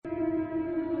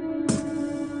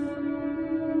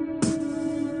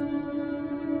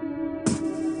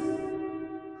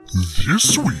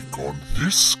This week on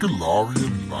This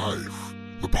Scalarian Life,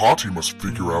 the party must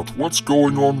figure out what's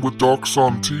going on with Dark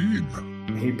Santine.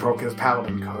 He broke his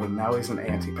paladin code, and now he's an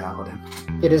anti-paladin.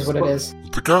 It is what it is.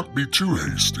 They can't be too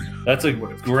hasty. That's a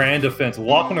grand offense.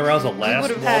 Walking around as a last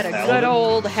We would have had a good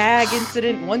old hag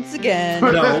incident once again.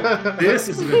 No, this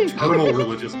is an internal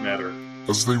religious matter.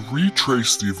 As they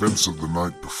retrace the events of the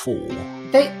night before,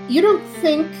 You don't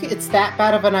think it's that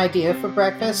bad of an idea for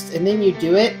breakfast, and then you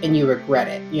do it and you regret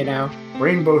it, you know?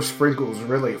 Rainbow sprinkles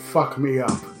really fuck me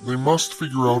up. they must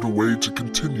figure out a way to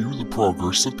continue the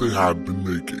progress that they had been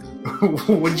making.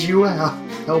 Would you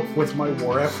help with my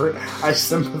war effort? I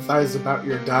sympathize about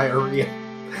your diarrhea.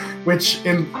 Which,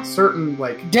 in certain,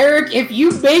 Derek, if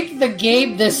you make the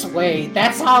game this way,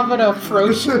 that's how I'm gonna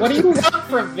approach it. What do you want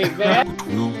from me, man? But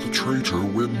will the traitor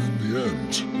win in the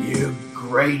end? You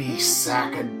greedy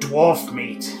sack of dwarf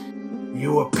meat.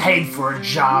 You were paid for a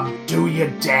job, do your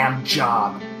damn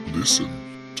job. Listen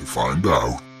to find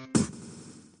out.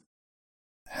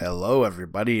 Hello,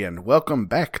 everybody, and welcome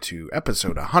back to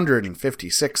episode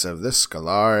 156 of This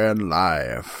Scalarian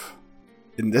Life.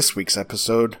 In this week's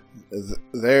episode,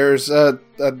 there's a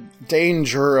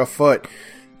danger afoot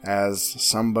as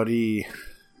somebody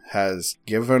has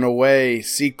given away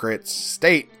secrets,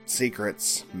 state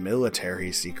secrets,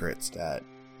 military secrets that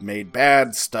made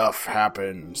bad stuff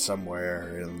happen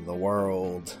somewhere in the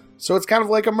world. So it's kind of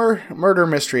like a murder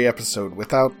mystery episode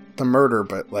without the murder,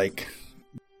 but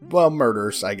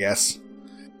murders, I guess.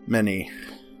 Many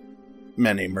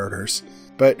murders.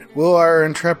 But will our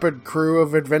intrepid crew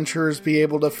of adventurers be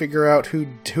able to figure out who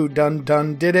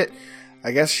done did it?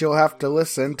 I guess you'll have to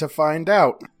listen to find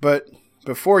out. But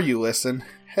before you listen,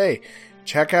 hey,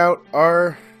 check out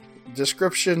our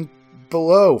description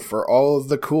below for all of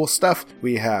the cool stuff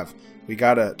we have. We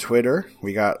got a Twitter,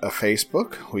 we got a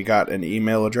Facebook, we got an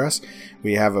email address,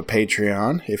 we have a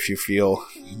Patreon if you feel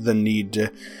the need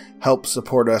to help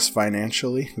support us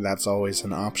financially. That's always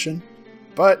an option.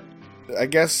 But I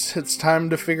guess it's time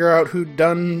to figure out who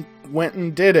went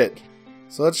and did it.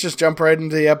 So let's just jump right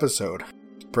into the episode.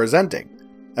 Presenting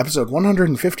episode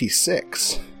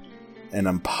 156, An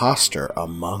Imposter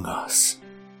Among Us.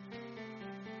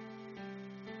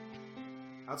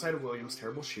 Outside of William's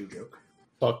terrible shoe joke.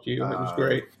 Fuck you, that was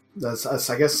great.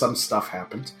 I guess some stuff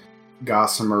happened.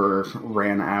 Gossamer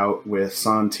ran out with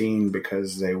Santine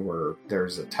because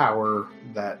there's a tower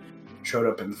that showed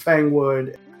up in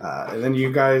Fangwood. And then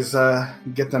you guys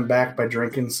get them back by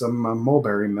drinking some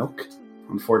mulberry milk.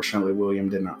 Unfortunately, William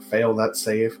did not fail that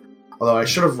save. Although I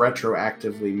should have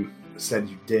retroactively said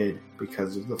you did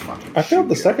because of the fucking I failed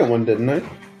the second one, didn't I?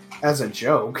 As a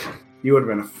joke, you would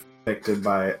have been affected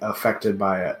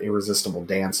by an irresistible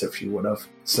dance if you would have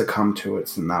succumbed to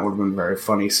it, and that would have been very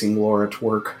funny seeing Laura at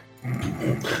work.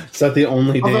 Is that the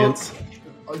only dance?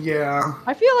 Yeah.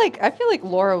 I feel like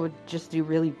Laura would just do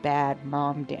really bad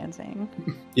mom dancing.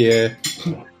 Yeah.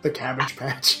 The Cabbage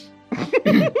Patch.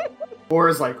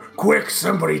 Laura's like, quick,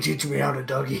 somebody teach me how to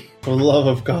Dougie. For the love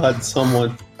of God,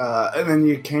 someone. And then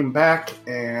you came back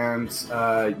and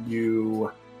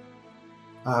you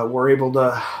were able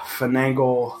to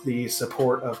finagle the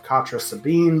support of Katra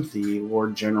Sabine, the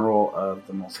Lord General of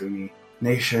the Multhuni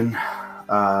Nation,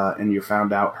 and you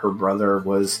found out her brother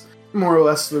was more or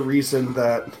less the reason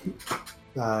that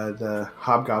the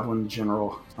Hobgoblin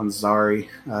General Anzari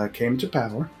came to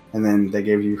power. And then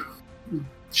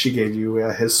she gave you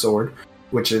his sword,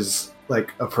 which is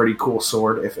like a pretty cool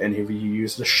sword if any of you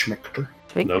used a Schmichter.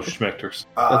 No schmechters.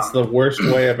 That's the worst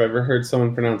way I've ever heard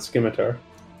someone pronounce scimitar.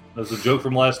 That was a joke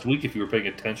from last week if you were paying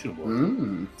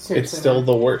attention. It's still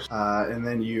the worst. And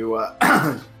then you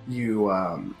had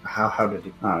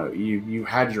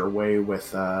your way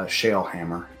with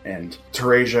Shalehammer, and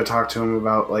Teresia talked to him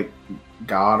about like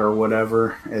God or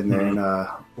whatever, and then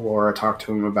Laura talked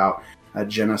to him about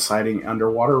genociding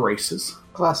underwater races.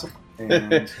 Classic.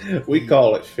 And We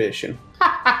call it fishing.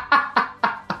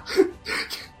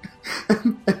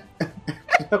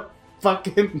 a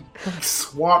fucking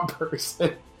swamp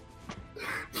person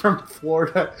from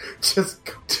Florida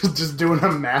just doing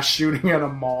a mass shooting at a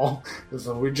mall.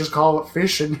 So we just call it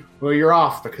fishing. Well, you're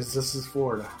off because this is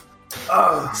Florida.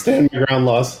 Stand your ground,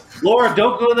 laws. Laura,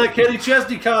 don't go to that Kenny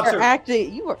Chesney concert.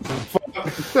 You were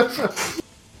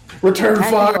Return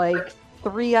acting fire. like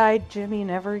three-eyed Jimmy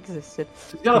never existed.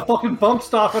 She's got a fucking bump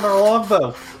stock in her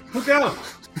longbow. Look out!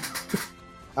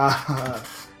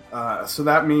 So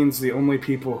that means the only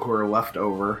people who are left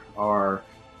over are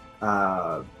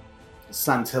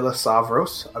Santilla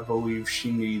Savros. I believe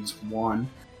she needs one.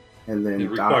 And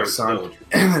then Doc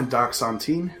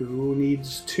Santine, who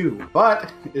needs two.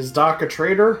 But is Doc a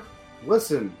traitor?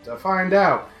 listen to find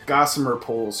out. Gossamer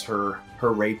pulls her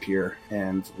rapier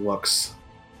and looks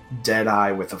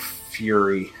dead-eye with a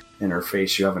fury in her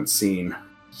face you haven't seen.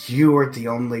 You were the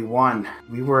only one.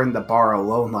 We were in the bar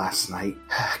alone last night.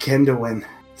 Kindowin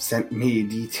sent me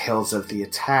details of the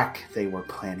attack they were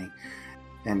planning.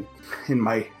 And in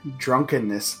my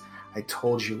drunkenness, I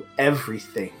told you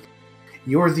everything.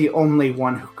 You're the only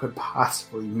one who could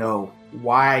possibly know.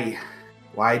 Why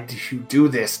did you do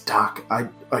this, Doc? I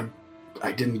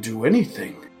didn't do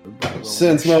anything.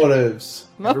 Sense motives.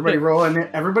 Everybody roll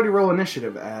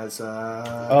initiative as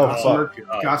Gossamer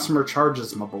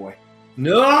charges my boy.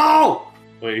 No!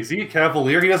 Wait, is he a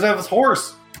cavalier? He doesn't have his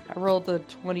horse. I rolled a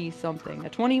 20-something. A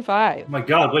 25. Oh my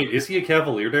god, wait, is he a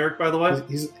cavalier, Derek, by the way?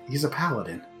 He's a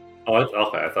paladin. Oh,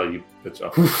 okay, I thought you...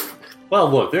 Well,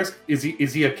 look, is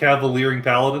he a cavaliering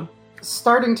paladin?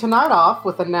 Starting tonight off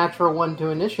with a natural 1 to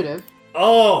initiative.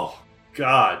 Oh,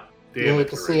 god damn You it. hate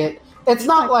to see it. It's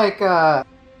not like an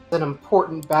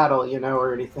important battle,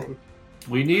 or anything.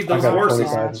 We need I those got a horses.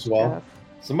 25 as well.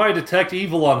 Somebody detect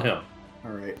evil on him.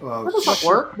 Alright, well... That doesn't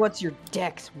work. What's your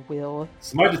dex, Will?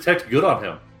 Somebody detect good on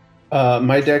him.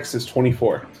 My dex is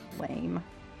 24. Lame.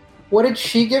 What did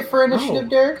she get for initiative,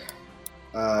 Derek?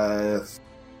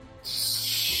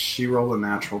 She rolled a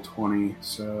natural 20,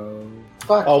 so...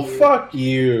 Fuck Oh, you. fuck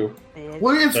you.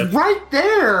 Well, it's right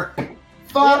there!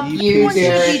 Fuck You you, piece of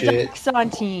Derek. shit. Dex on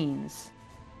teens.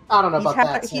 I don't know about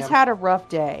that, He's Sam. had a rough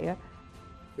day.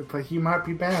 But he might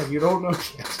be bad, you don't know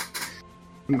yet.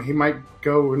 He might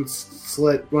go and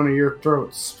slit one of your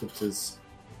throats with his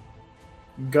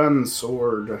gun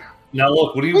sword. Now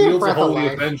look, when he Ooh, wields the breath of Holy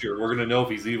life. Avenger, we're gonna know if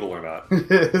he's evil or not.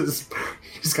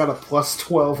 He's got a plus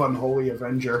 12 on Holy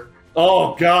Avenger.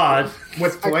 Oh god!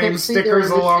 With I flame can't see their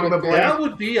stickers along the initiative blade. That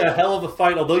would be a hell of a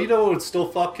fight, although you know what would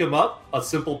still fuck him up? A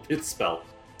simple pit spell.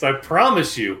 So I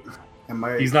promise you, And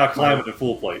he's not climbing in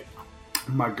full plate.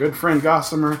 My good friend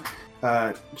Gossamer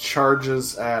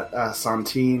charges at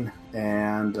Santine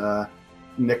and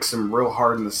nicks him real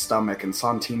hard in the stomach, and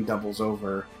Santine doubles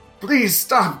over. Please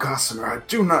stop, Gossamer. I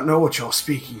do not know what you're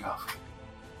speaking of.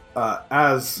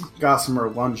 As Gossamer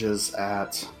lunges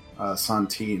at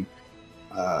Santine,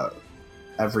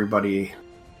 everybody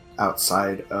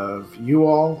outside of you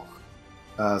all,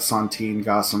 Santine,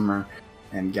 Gossamer,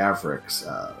 and Gavrix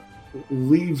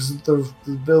leaves the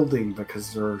building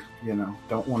because they're,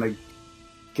 don't want to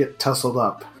get tussled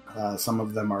up. Some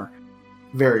of them are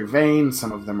very vain,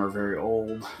 some of them are very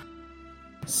old.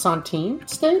 Santine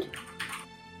stayed?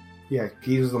 Yeah,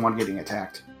 he was the one getting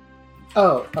attacked.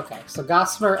 Oh, okay. So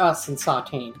Gossamer, us, and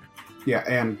Santine. Yeah,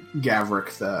 and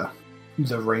Gavrik, the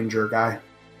ranger guy.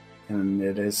 And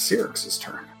it is Cyrix's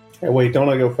turn. Hey, wait, don't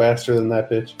I go faster than that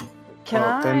bitch?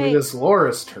 Can Then it is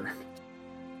Laura's turn.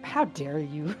 How dare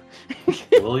you?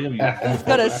 William, you He's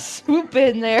gonna swoop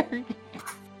in there.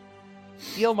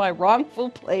 Steal my wrongful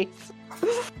place.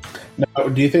 Now,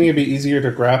 do you think it'd be easier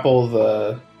to grapple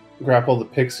the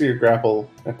pixie or grapple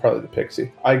probably the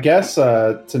pixie? I guess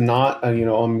to not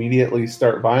immediately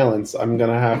start violence, I'm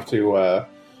gonna have to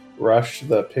rush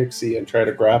the pixie and try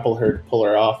to grapple her to pull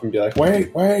her off and be like,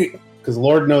 wait, because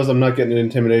Lord knows I'm not getting an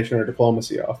intimidation or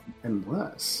diplomacy off.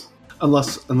 Unless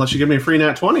Unless you give me a free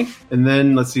nat 20, and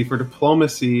then let's see for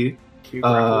diplomacy. Can you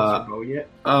grapple with your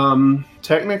bow yet?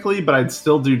 Technically, but I'd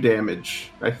still do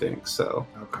damage. I think so.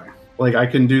 Okay. Like I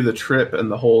can do the trip and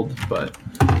the hold, but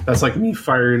that's like me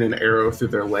firing an arrow through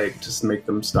their leg just to make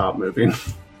them stop moving.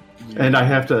 And I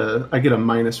get a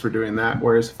minus for doing that.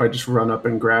 Whereas if I just run up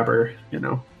and grab her, I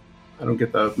don't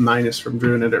get the minus from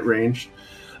doing it at range.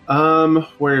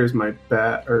 Where is my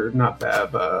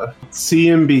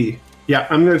CMB? Yeah,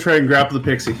 I'm gonna try and grapple the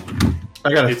pixie.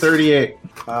 I got a 38.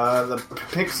 The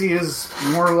pixie is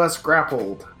more or less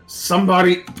grappled.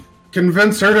 Somebody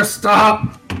convince her to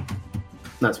stop.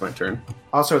 That's my turn.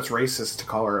 Also, it's racist to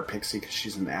call her a pixie because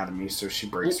she's an atomy, so she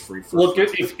breaks free from. look,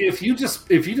 if you just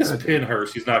pin her,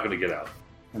 she's not gonna get out.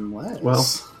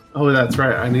 Unless. Oh, that's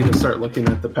right. I need to start looking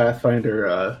at the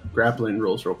Pathfinder grappling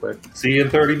rules real quick. See you in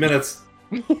 30 minutes.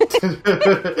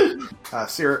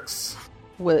 Cyrix.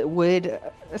 Would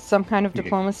some kind of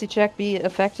diplomacy check be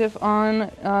effective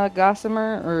on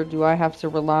Gossamer, or do I have to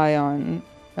rely on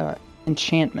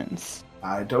enchantments?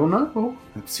 I don't know.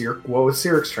 What was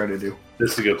Cyrix trying to do?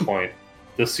 This is a good point.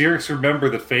 Does Cyrix remember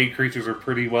that Fey creatures are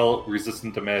pretty well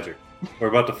resistant to magic? We're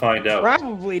about to find out.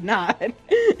 Probably not.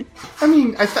 I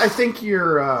mean, I think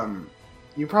you're,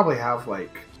 you probably have,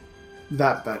 like,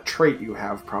 that trait you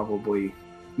have probably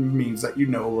means that you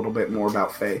know a little bit more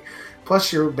about Fey.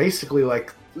 Plus, you're basically,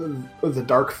 like, the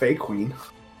Dark Fey Queen.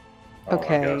 Oh my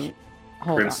Okay. gosh.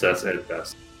 Hold Princess at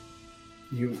best.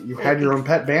 You had your own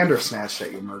pet Bandersnatch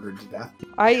that you murdered to death.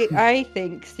 I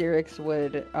think Cyrix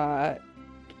would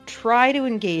try to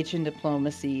engage in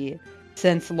diplomacy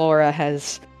since Laura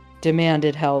has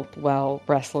demanded help while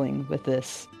wrestling with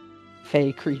this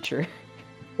fey creature.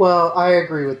 Well, I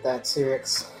agree with that,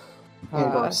 Cyrix.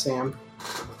 And or Uh, Sam.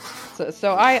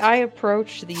 So I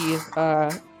approach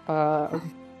the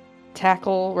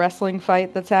tackle wrestling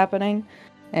fight that's happening,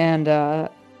 and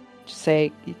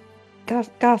say,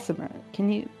 Gossamer,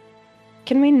 can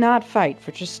we not fight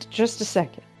for just a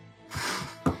second?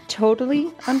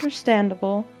 Totally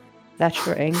understandable that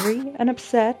you're angry and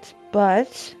upset,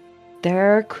 but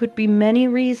there could be many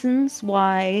reasons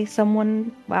why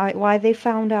they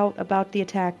found out about the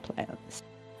attack plans.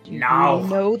 Do No. you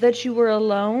know that you were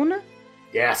alone?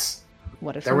 Yes.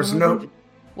 What if There was someone no-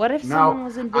 What if No, someone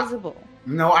was invisible?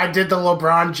 No, I did the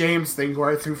LeBron James thing where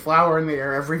I threw flour in the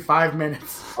air every 5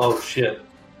 minutes. Oh shit!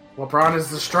 LeBron is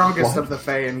the strongest What? of the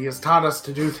Fae, and he has taught us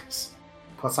to do this.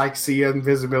 Plus, I see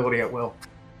invisibility at will.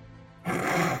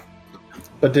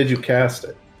 But did you cast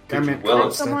it? Damn it. Well, What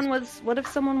if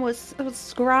someone was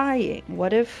scrying?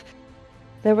 What if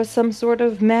there was some sort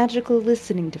of magical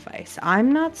listening device?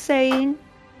 I'm not saying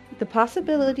the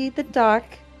possibility that Doc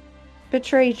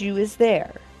betrayed you is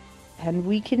there, and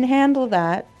we can handle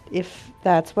that if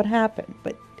that's what happened.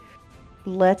 But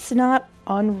let's not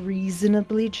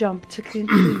unreasonably jump to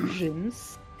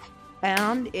conclusions.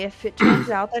 And if it turns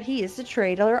out that he is a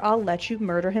traitor, I'll let you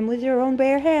murder him with your own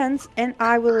bare hands, and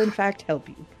I will in fact help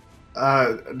you.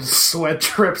 Sweat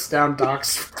drips down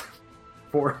Doc's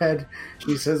forehead.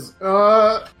 He says,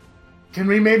 can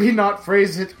we maybe not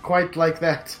phrase it quite like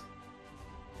that?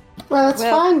 Well, that's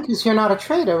Well- fine, because you're not a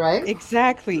traitor, right?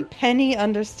 Exactly. Penny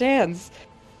understands.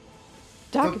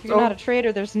 Doc, if you're not a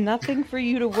traitor, there's nothing for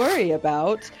you to worry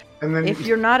about. And then If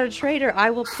you're not a traitor, I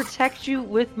will protect you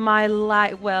with my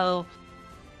life. Well,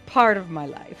 part of my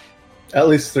life. At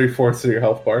least 3/4 of your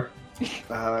health bar.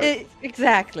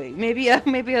 Exactly. Maybe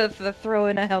I'll throw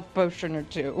in a health potion or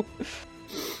two.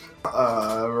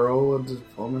 Roll a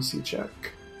diplomacy check.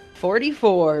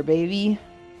 44, baby.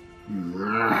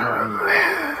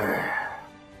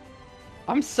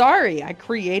 I'm sorry. I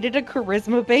created a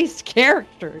charisma-based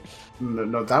character.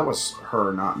 No, that was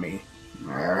her, not me.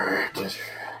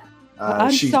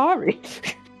 I'm sorry.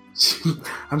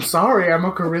 I'm sorry, I'm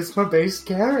a charisma-based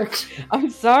character. I'm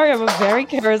sorry. I'm a very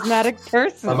charismatic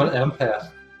person. I'm an empath.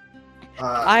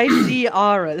 I see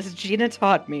auras. Gina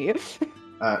taught me.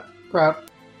 Proud.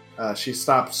 She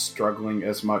stops struggling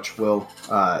as much, or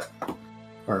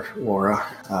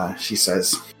Laura. She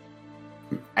says,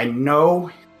 I know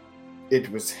it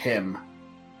was him,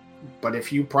 but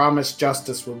if you promise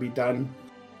justice will be done,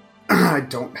 I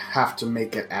don't have to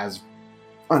make it as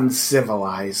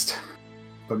uncivilized,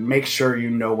 but make sure you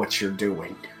know what you're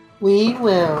doing. We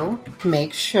will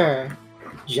make sure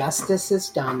justice is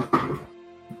done.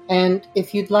 And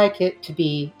if you'd like it to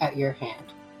be at your hand.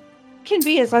 Can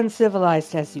be as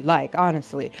uncivilized as you like,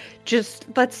 honestly. Just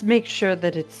let's make sure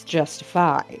that it's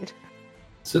justified.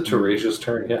 Is it Teresia's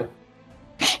turn yet?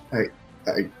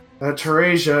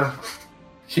 Teresia,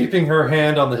 Keeping her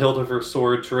hand on the hilt of her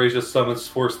sword, Teresia summons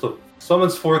forth the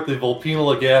Volpina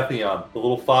Lagathion. The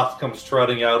little fox comes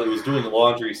trotting out. It was doing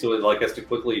laundry, so it has to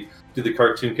quickly do the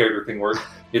cartoon character thing where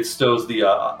it stows the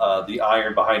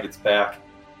iron behind its back.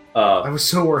 I was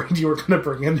so worried you were going to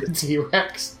bring in the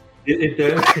T-Rex. It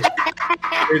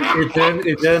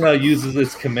then uses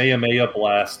its Kamehameha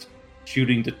blast,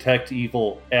 shooting detect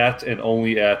evil at and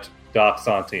only at Doc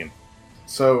Santine.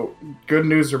 So, good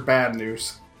news or bad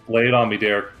news? Lay it on me,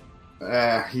 Derek.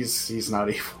 He's not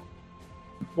evil.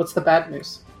 What's the bad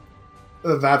news?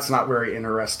 That's not very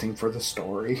interesting for the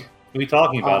story. What are you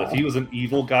talking about? If he was an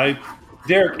evil guy,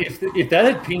 Derek, if that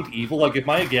had pinked evil, like if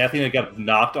my Agathian had got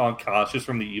knocked unconscious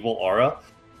from the evil aura,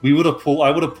 I would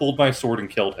have pulled my sword and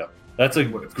killed him. That's a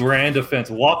grand offense.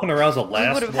 Walking around as a We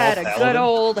last would have had a paladin? good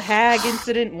old hag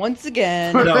incident once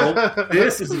again. No,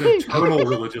 this is an internal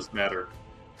religious matter.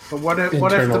 But what if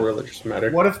Internal religious matter.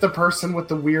 what if the person with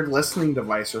the weird listening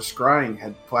device or scrying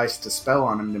had placed a spell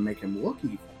on him to make him look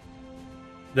evil?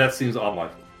 That seems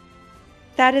unlikely.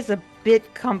 That is a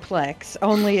bit complex.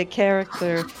 Only a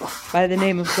character by the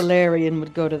name of Galarian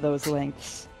would go to those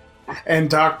lengths. And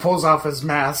Doc pulls off his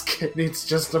mask, and it's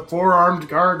just a four-armed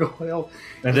gargoyle.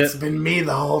 And It's then, been me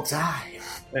the whole time.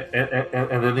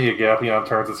 and then the Agathion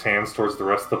turns its hands towards the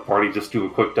rest of the party. Just do a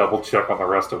quick double check on the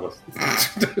rest of us.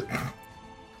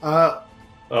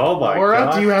 Oh my Laura,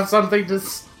 god! do you have something to...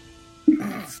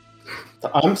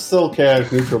 I'm still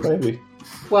chaotic neutral, baby.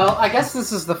 Well, I guess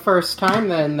this is the first time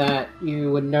then that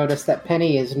you would notice that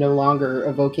Penny is no longer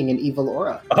evoking an evil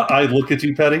aura. I look at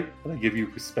you, Penny, and I give you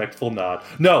a respectful nod.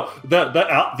 No, the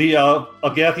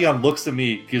Agathion looks at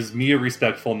me, gives me a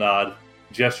respectful nod,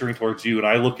 gesturing towards you, and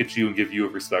I look at you and give you a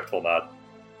respectful nod.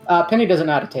 Penny doesn't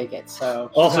know how to take it,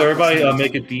 so... Also, everybody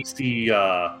make a DC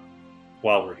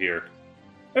while we're here.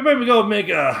 Everybody go make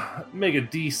a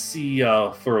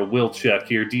DC for a will check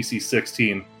here, DC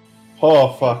 16.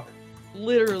 Oh, fuck.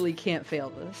 Literally can't fail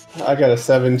this. I got a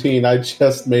 17. I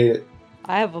just made it.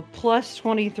 I have a plus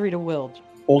 23 to will.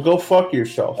 Well, go fuck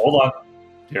yourself. Hold on.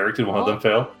 Derek, did one of them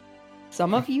fail?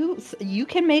 Some of you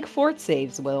can make fort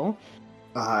saves, Will.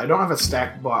 I don't have a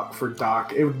stack block for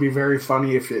Doc. It would be very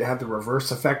funny if it had the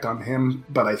reverse effect on him,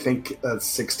 but I think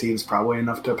 16 is probably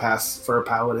enough to pass for a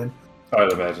paladin.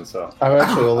 I'd imagine so. I've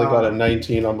actually only got a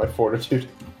 19 on my fortitude.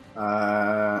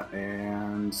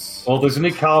 And... Well, if there's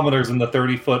any commoners in the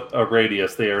 30-foot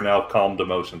radius, they are now calmed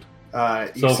emotioned.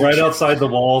 So right outside the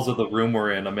walls of the room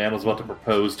we're in, a man was about to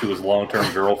propose to his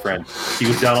long-term girlfriend. He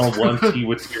was down on one knee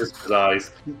with tears in his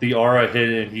eyes. The aura hit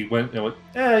it, and he went, you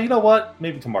know what?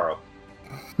 Maybe tomorrow.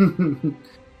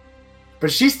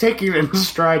 But she's taking it in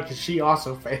stride because she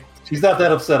also failed. She's not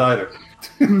that upset either.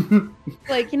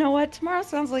 Like, you know what? Tomorrow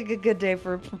sounds like a good day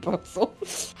for a proposal.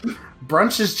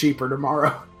 Brunch is cheaper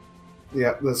tomorrow.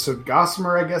 Yeah, so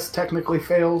Gossamer, I guess, technically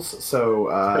fails,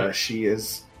 so she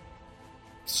is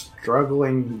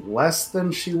struggling less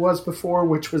than she was before,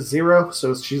 which was 0,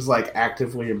 so she's, like,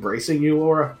 actively embracing you,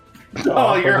 Laura.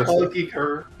 Oh, you're hugging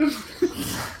her.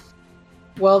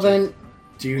 Well, then...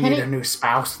 Do you Penny- need a new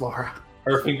spouse, Laura?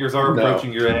 Her fingers are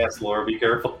approaching your ass, Laura. Be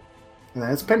careful. And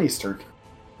then it's Penny's turn.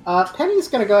 Penny's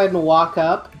going to go ahead and walk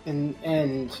up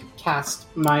and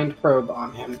cast Mind Probe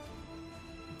on him.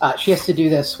 She has to do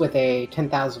this with a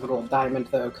 10,000 gold diamond,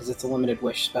 though, because it's a limited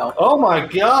wish spell. Oh my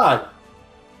god!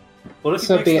 What if he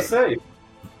So makes be the it. save?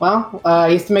 Well,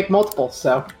 he has to make multiple,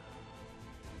 so...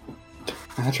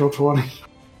 Natural 20.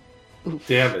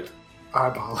 Damn it. I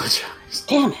apologize.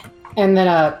 Damn it! And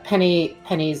then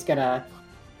Penny's gonna,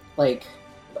 like,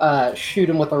 shoot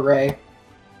him with a ray.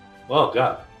 Oh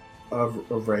god. A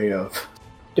ray of...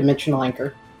 Dimensional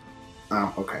Anchor.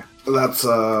 Oh, okay. That's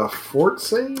a fort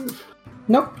save?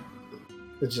 Nope.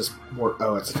 It's just more...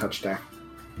 Oh, it's a touchdown.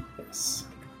 Yes.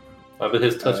 I bet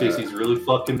his touch AC is really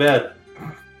fucking bad.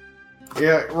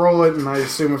 Yeah, roll it, and I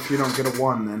assume if you don't get a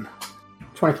 1, then...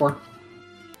 24.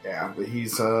 Yeah, but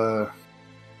he's all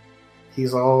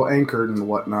anchored and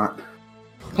whatnot.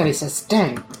 Penny says,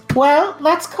 dang. Well,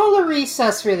 let's call a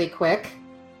recess really quick.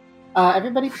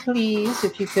 Everybody please,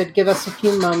 if you could give us a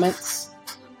few moments.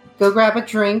 Go grab a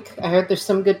drink. I heard there's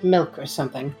some good milk or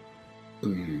something.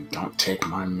 Don't take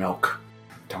my milk.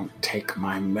 Don't take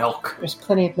my milk. There's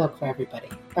plenty of milk for everybody.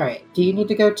 Alright, do you need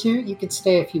to go too? You can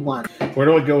stay if you want. Where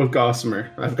do I go with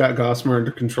Gossamer? I've got Gossamer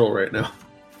under control right now.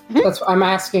 That's what I'm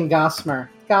asking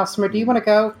Gossamer. Gossamer, do you want to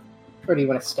go? Or do you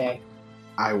want to stay?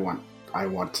 I want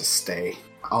to stay.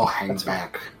 I'll hang That's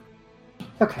back.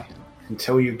 Okay.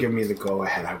 Until you give me the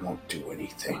go-ahead, I won't do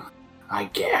anything. I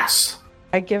guess.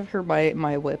 I give her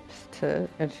my whips to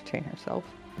entertain herself.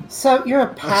 So, you're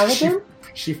a paladin?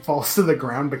 She falls to the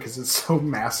ground because it's so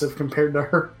massive compared to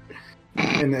her.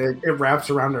 And it wraps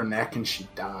around her neck and she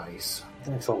dies.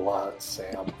 Thanks a lot,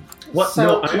 Sam. What?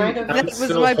 So, No, kind of- I'm That was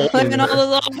still my holding plan her. all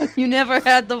along. You never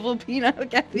had the Vulpina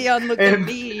Agathion look at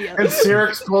me. And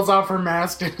Syrinx pulls off her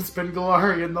mask and it's been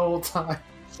Galarian the whole time.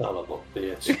 Son of a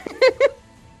bitch.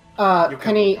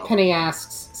 Penny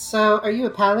asks, so, are you a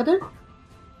paladin?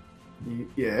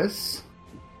 Yes.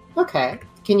 Okay.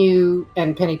 Can you...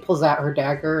 And Penny pulls out her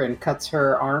dagger and cuts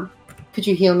her arm. Could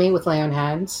you heal me with lay on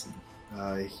hands?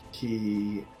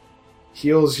 He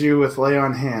heals you with lay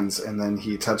on hands, and then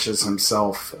he touches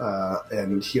himself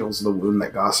and heals the wound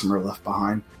that Gossamer left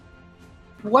behind.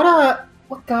 What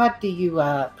god do you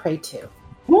pray to?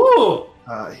 Woo!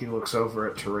 He looks over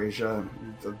at Teresia.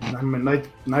 I'm a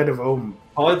knight of Om.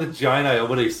 Probably the giant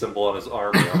Iomade symbol on his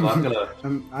arm. I'm not gonna.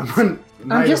 I'm a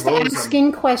knight I'm just of Ozum.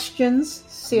 asking questions.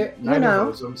 You Knight know.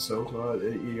 of Ozum, so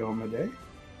Iomade.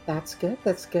 That's good.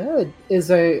 That's good.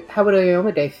 How would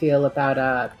Iomade feel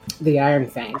about the Iron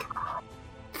Fang?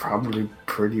 Probably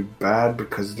pretty bad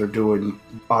because they're doing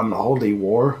unholy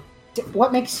war.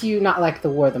 What makes you not like the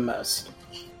war the most?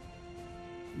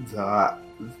 They're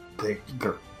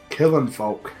killing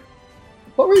folk.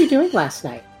 What were you doing last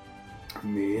night?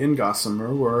 Me and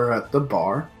Gossamer were at the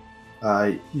bar.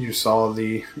 You saw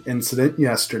the incident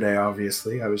yesterday,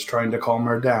 obviously. I was trying to calm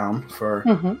her down for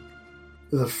Mm-hmm.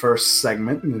 the first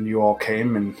segment, and then you all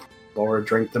came, and Laura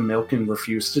drank the milk and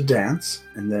refused to dance.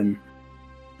 And then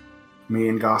me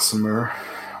and Gossamer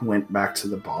went back to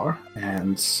the bar,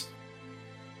 and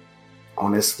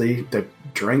honestly, they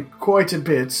drank quite a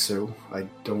bit, so I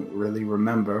don't really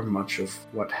remember much of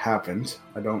what happened.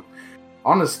 I don't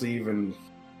honestly even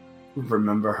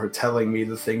remember her telling me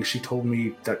the things she told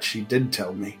me that she did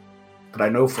tell me. But I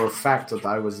know for a fact that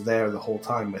I was there the whole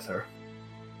time with her.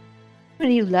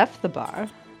 When you left the bar,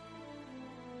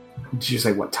 Did you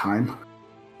say what time?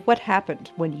 what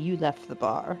happened when you left the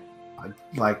bar?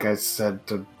 Like I said,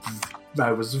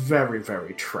 I was very,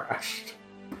 very trashed.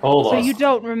 Hold So on. you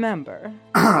don't remember?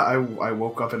 I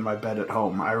woke up in my bed at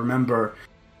home. I remember...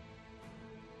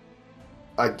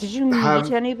 Did you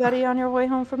meet anybody on your way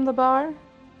home from the bar?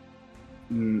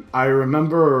 I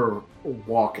remember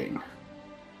walking.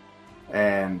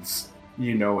 And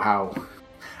you know how...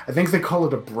 I think they call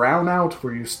it a brownout,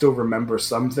 where you still remember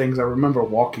some things. I remember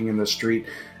walking in the street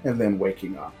and then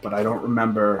waking up, but I don't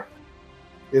remember...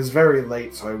 It's very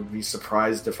late, so I would be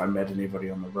surprised if I met anybody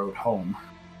on the road home.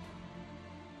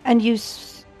 And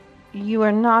you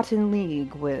are not in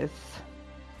league with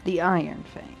the Iron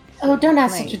Fangs. Oh, don't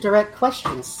ask Right. such a direct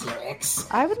question, Cyrix.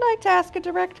 I would like to ask a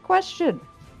direct question.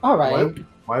 All right.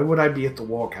 Why would I be at the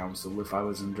War Council if I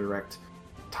was in direct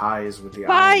ties with the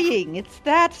Iron? Spying! It's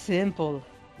that simple.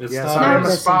 It's Yes, not I am a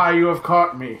Listen. spy. You have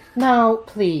caught me. No,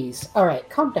 please. All right,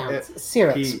 calm down, Uh,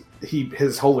 Cyrix.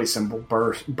 His holy symbol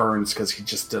burns because he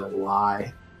just did a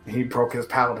lie. He broke his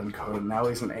paladin code, and now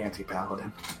he's an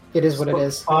anti-paladin. It is what it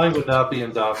is. Spying would not be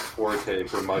in Doc's forte,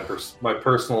 for my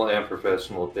personal and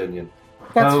professional opinion.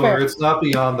 That's However, fair. it's not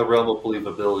beyond the realm of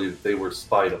believability that they were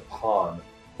spied upon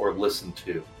or listened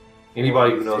to.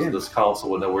 Anybody who knows this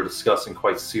council would know we're discussing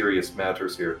quite serious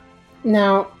matters here.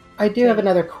 Now, I do have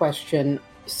another question.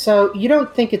 So, you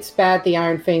don't think it's bad the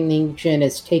Iron Fang Legion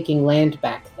is taking land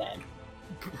back then?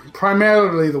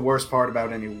 Primarily, the worst part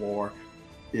about any war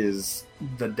is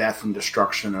the death and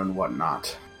destruction and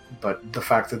whatnot. But the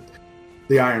fact that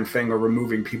the Iron Fang are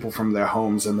removing people from their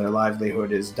homes and their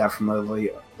livelihood is definitely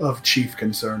of chief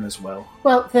concern as well.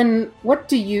 Well, then, what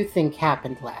do you think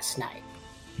happened last night?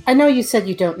 I know you said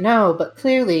you don't know, but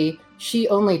clearly she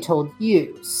only told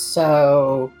you,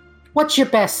 so... What's your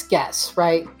best guess,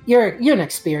 right? You're an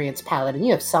experienced paladin,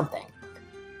 you have something.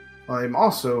 I'm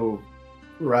also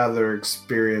rather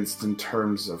experienced in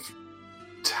terms of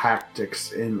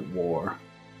tactics in war.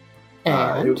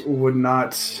 And? It would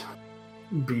not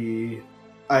be...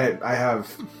 I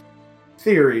have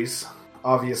theories.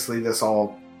 Obviously, this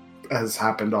all has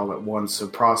happened all at once, so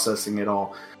processing it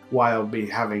all while be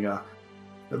having a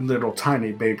little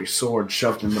tiny baby sword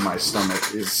shoved into my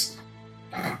stomach is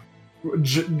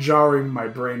jarring my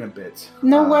brain a bit.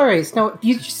 No worries. No,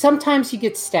 sometimes you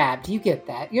get stabbed. You get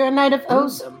that. You're a knight of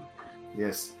Ozum.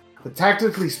 Yes. But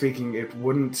tactically speaking, it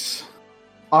wouldn't...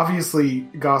 Obviously,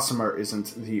 Gossamer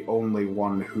isn't the only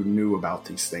one who knew about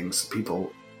these things.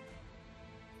 People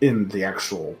in the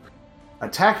actual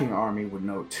attacking army would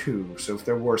know too. So if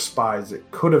there were spies, it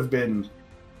could have been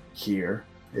here.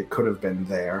 It could have been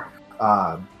there.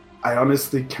 I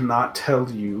honestly cannot tell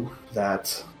you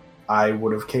that I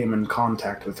would have came in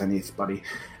contact with anybody.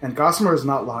 And Gossamer is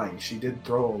not lying. She did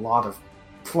throw a lot of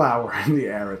flour in the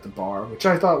air at the bar, which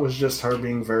I thought was just her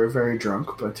being very, very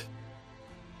drunk, but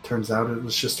turns out it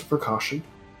was just a precaution.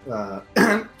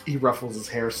 He ruffles his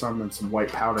hair some, and some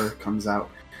white powder comes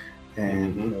out,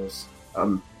 and he goes,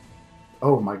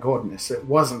 oh my goodness, it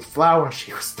wasn't flour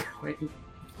she was throwing.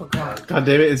 Oh, God. God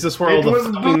damn it! Is this where all It the was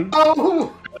fucking?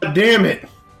 oh! God damn it!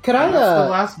 Could I, That's the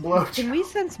last blow. Can we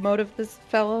sense motive this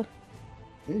fella?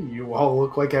 You all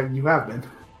look like you have been.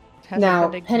 Hasn't Now,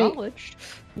 been Penny- acknowledged.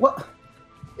 What?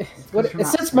 you're not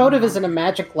Since saying motive that. isn't a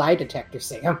magic lie detector,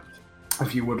 Sam,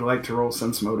 If you would like to roll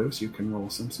sense motives, you can roll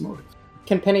sense motives.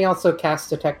 can Penny also cast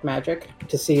detect magic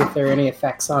to see if there are any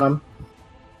effects on him?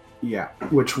 Yeah.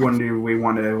 Which one do we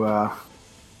want to?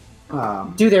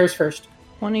 Do theirs first.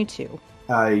 22.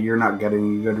 You're not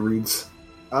getting good reads.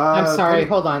 I'm sorry, Penny-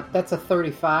 hold on. That's a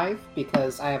 35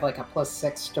 because I have like a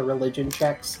 +6 to religion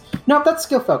checks. No, that's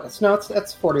skill focus. No,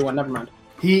 that's 41. Never mind.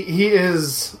 He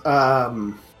is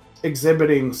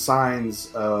exhibiting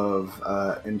signs of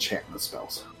enchantment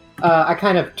spells. I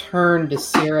kind of turn to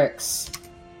Cyrix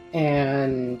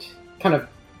and kind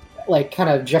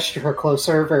of gesture her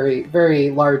closer. Very, very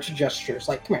large gestures.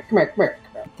 Like, come here.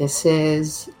 This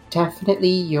is definitely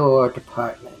your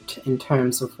department in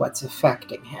terms of what's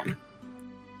affecting him.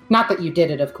 Not that you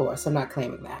did it, of course. I'm not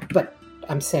claiming that. But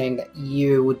I'm saying that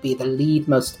you would be the lead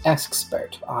most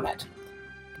expert on it.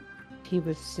 He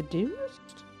was seduced?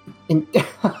 In-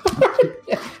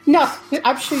 no,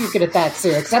 I'm sure you're good at that,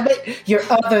 Cyrix. I bet your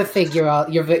other thing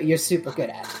you're super good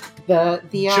at. The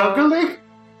Juggling?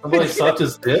 Somebody sucked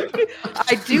his dick?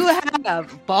 I do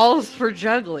have balls for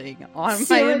juggling on my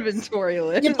Sirix, inventory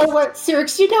list. You know what,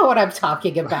 Sirix, you know what I'm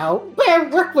talking about. Bear,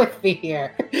 work with me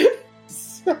here.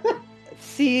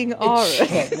 Seeing auras.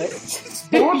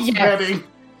 Sports Yes. betting.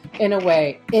 In a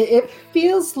way. It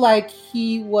feels like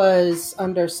he was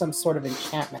under some sort of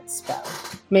enchantment spell.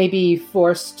 Maybe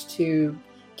forced to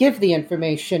give the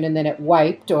information and then it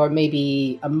wiped, or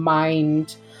maybe a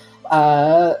mind,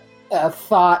 a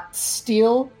thought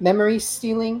steal, memory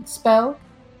stealing spell.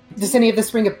 Does any of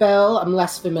this ring a bell? I'm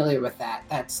less familiar with that.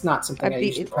 That's not something I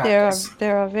usually practice.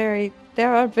 There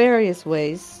are various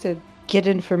ways to get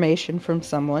information from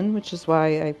someone, which is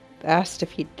why I asked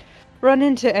if he'd run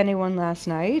into anyone last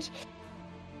night.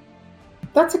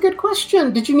 That's a good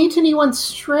question. Did you meet anyone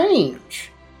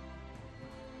strange?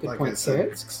 Good Like point, I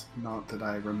said, Sirix. not that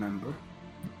I remember.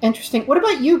 Interesting. What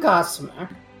about you, Gossamer?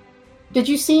 Did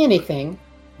you see anything?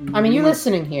 I mean, you're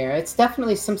listening here. It's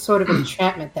definitely some sort of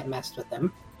enchantment that messed with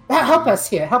them. Help us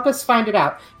here. Help us find it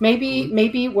out.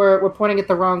 Maybe we're pointing at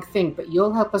the wrong thing, but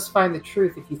you'll help us find the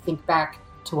truth if you think back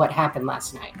to what happened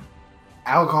last night.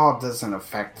 Alcohol doesn't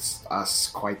affect us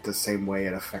quite the same way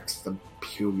it affects the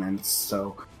humans,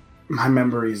 so my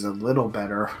memory's a little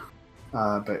better.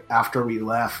 But after we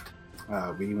left,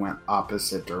 we went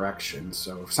opposite directions,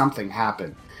 so if something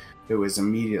happened, it was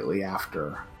immediately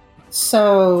after.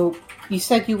 So, you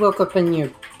said you woke up in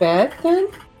your bed then?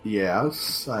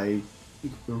 Yes, I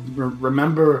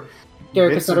remember...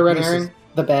 Derek bits is not a and red pieces- herring?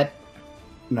 The bed?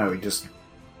 No,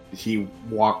 he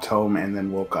walked home and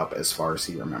then woke up as far as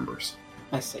he remembers.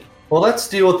 I see. Well, let's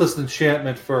deal with this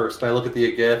enchantment first. I look at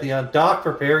the Agathion. Doc,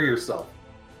 prepare yourself.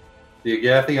 The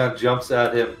Agathion jumps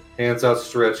at him, hands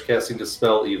outstretched, casting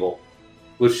Dispel Evil,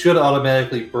 which should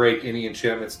automatically break any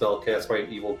enchantment spell cast by an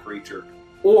evil creature,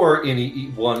 or any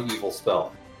one evil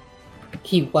spell.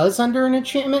 He was under an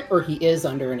enchantment, or he is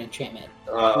under an enchantment?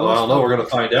 I don't know. We're going to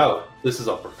find out. This is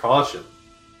a precaution.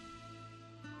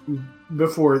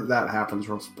 Before that happens,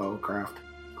 roll spellcraft.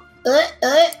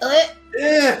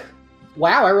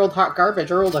 Wow, I rolled hot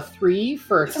garbage. I rolled a 3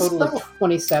 for a total of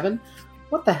 27.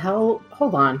 What the hell?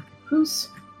 Hold on.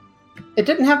 It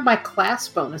didn't have my class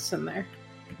bonus in there.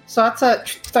 So that's a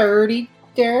 30,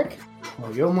 Derek.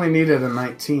 Well, you only needed a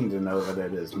 19 to know that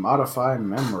it is modify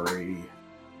memory.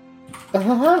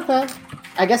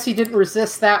 I guess you didn't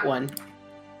resist that one.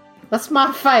 Let's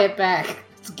modify it back.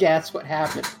 Let's guess what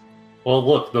happened. Well,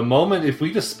 look, the moment if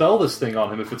we dispel this thing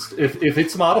on him, if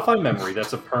it's modify memory,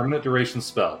 that's a permanent duration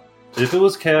spell. If it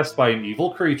was cast by an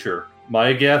evil creature,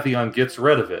 my Agathion gets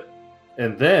rid of it,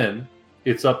 and then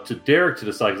it's up to Derek to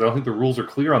decide. Because I don't think the rules are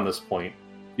clear on this point.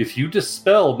 If you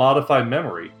dispel modify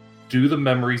memory, do the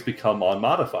memories become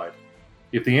unmodified?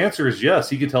 If the answer is yes,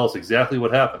 he can tell us exactly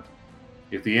what happened.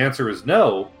 If the answer is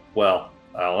no, well,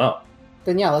 I don't know.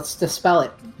 Then yeah, let's dispel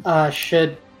it.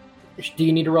 Do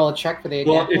you need to roll a check for the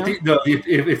Well, Agathion?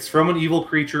 if it's from an evil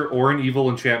creature or an evil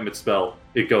enchantment spell,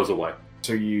 it goes away.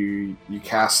 So you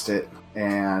cast it,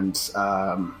 and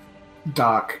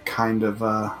Doc kind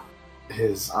of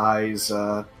his eyes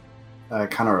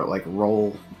kind of like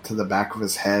roll to the back of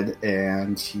his head,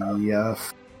 and he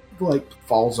like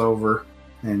falls over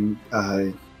and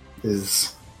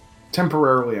is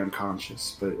temporarily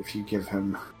unconscious. But if you give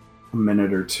him a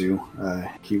minute or two,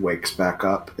 he wakes back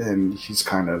up, and he's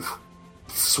kind of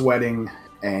sweating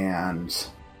and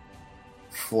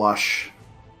flush.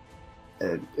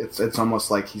 It's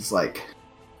almost like he's like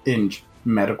in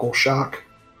medical shock,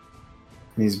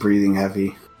 and he's breathing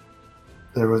heavy.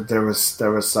 There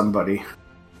was somebody.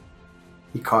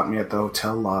 He caught me at the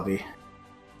hotel lobby.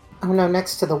 Oh no,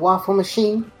 next to the waffle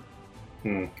machine?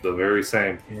 The very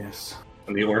same. Yes.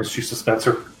 And the orange juice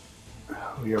dispenser.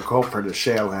 Your culprit is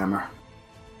Shalehammer.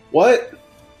 What?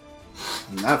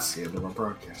 And that's the end of our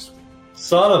broadcast.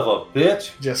 Son of a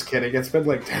bitch. Just kidding, it's been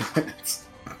like 10 minutes.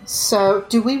 So,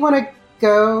 do we want to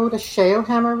go to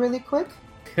Shalehammer really quick?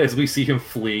 As we see him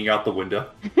fleeing out the window.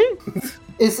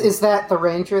 Is that the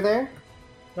ranger there?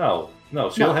 No,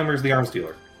 Shalehammer's the arms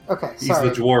dealer. Okay, He's sorry.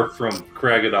 the dwarf from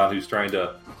Kragadon who's trying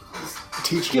to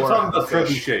Teach give more him how the to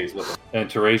fish. trebuchets with him. And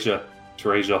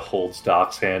Teresia holds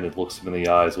Doc's hand and looks him in the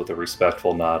eyes with a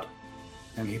respectful nod.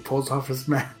 And he pulls off his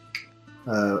mask.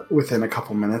 Within a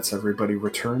couple minutes, everybody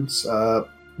returns,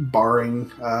 barring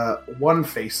one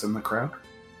face in the crowd.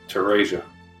 Teresia.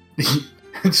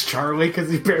 It's Charlie, because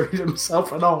he buried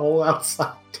himself in a hole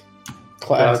outside.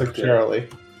 Classic Okay. Charlie.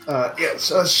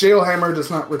 Yes, Shalehammer does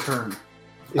not return.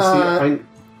 You see,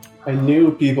 I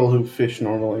knew people who fish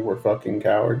normally were fucking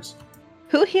cowards.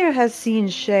 Who here has seen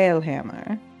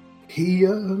Shalehammer? He,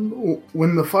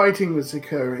 when the fighting was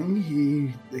occurring,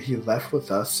 he left with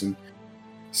us, and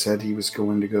said he was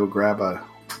going to go grab a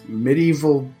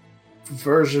medieval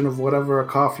version of whatever a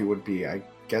coffee would be. I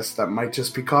guess that might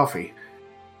just be coffee.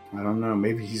 I don't know.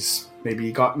 Maybe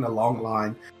he got in a long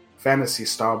line. Fantasy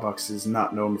Starbucks is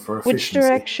not known for efficiency. Which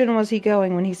direction was he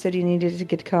going when he said he needed to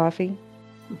get coffee?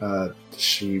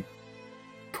 She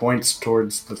points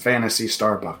towards the Fantasy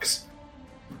Starbucks.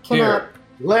 Here.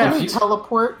 Penny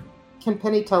teleport? Can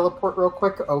Penny teleport real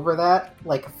quick over that,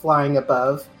 like flying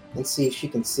above, and see if she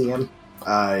can see him?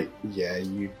 Yeah,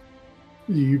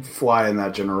 you fly in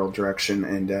that general direction,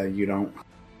 and you don't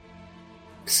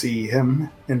see him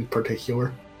in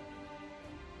particular.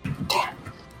 Damn.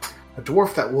 A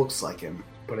dwarf that looks like him,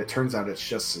 but it turns out it's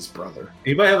just his brother.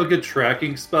 Anybody have a good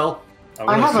tracking spell?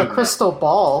 I have a crystal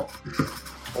ball. Can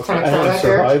I try I have that,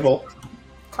 Derek? survival.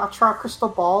 Can I try crystal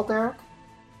ball, Derek?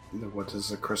 What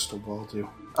does a crystal ball do?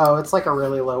 Oh, it's like a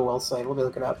really low will save. Let me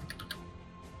look it up.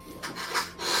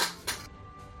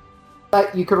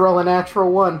 But you could roll a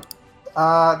natural 1.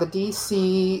 The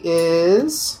DC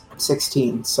is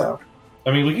 16, so...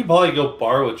 I mean, we could probably go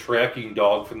borrow a tracking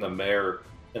dog from the mayor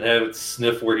and have it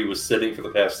sniff where he was sitting for the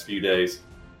past few days,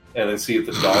 and then see if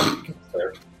the dog is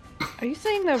there. Are you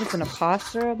saying there was an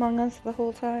imposter among us the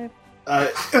whole time? A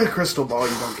crystal ball,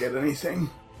 you don't get anything.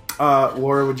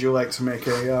 Laura, would you like to make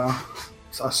a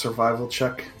survival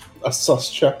check? A sus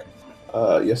check?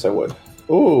 Yes, I would.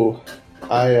 Ooh,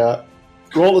 I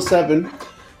rolled a 7,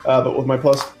 but with my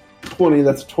plus 20,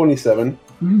 that's a 27.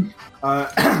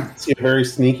 See a very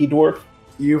sneaky dwarf.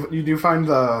 You do find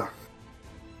the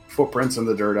footprints in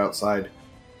the dirt outside.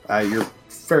 You're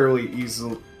fairly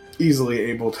easily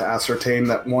able to ascertain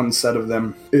that one set of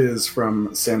them is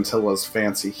from Santilla's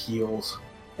fancy heels,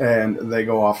 and they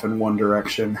go off in one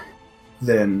direction.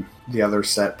 Then the other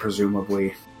set,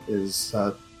 presumably, is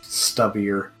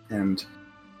stubbier and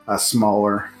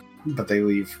smaller, but they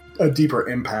leave a deeper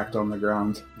impact on the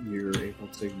ground. You're able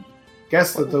to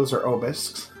guess that those are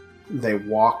obisks. They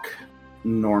walk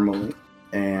normally,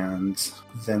 and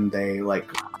then they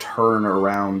turn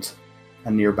around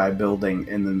a nearby building,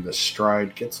 and then the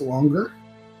stride gets longer,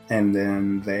 and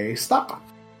then they stop.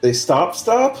 They stop?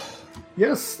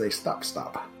 Yes, they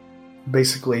stop.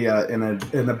 Basically, in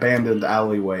an abandoned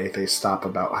alleyway, they stop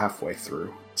about halfway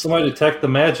through. Somebody detect the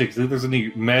magic. See if there's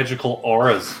any magical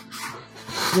auras.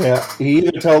 Yeah, he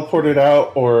either teleported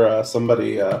out or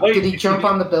somebody... Wait, Did he jump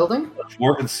on the building? a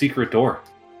dwarven secret door?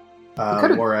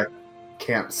 Laura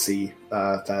can't see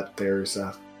that there's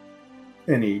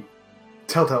any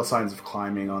telltale signs of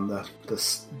climbing on the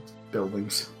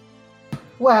buildings.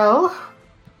 Well,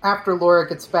 after Laura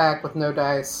gets back with no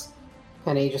dice,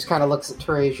 Penny just kind of looks at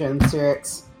Teresia and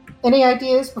Cyrix. Any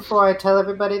ideas before I tell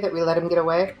everybody that we let him get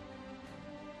away?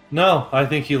 No, I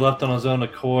think he left on his own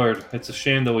accord. It's a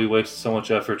shame that we wasted so much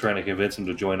effort trying to convince him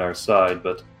to join our side,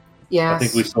 but Yes. I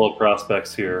think we still have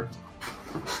prospects here.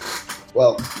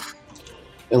 Well,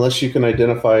 unless you can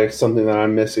identify something that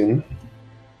I'm missing,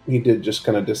 he did just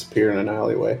kind of disappear in an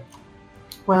alleyway.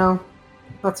 Well,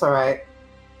 that's alright.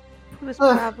 He was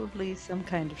Ugh. probably some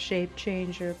kind of shape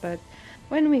changer, but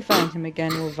when we find him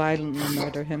again, we'll violently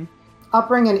murder him. I'll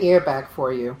bring an ear back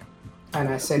for you. And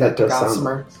I say that to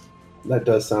Gossamer. That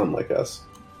does sound like us.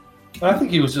 I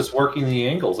think he was just working the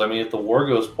angles. I mean, if the war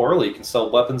goes poorly, he can sell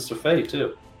weapons to Faye,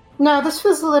 too. No, this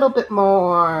feels a little bit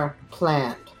more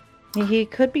planned. He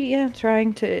could be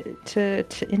trying to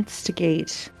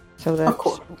instigate so that... Of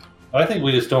course. I think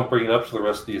we just don't bring it up to the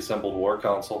rest of the assembled war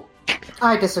council.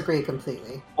 I disagree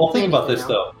completely. Well, think They about need this,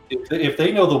 to know. though. If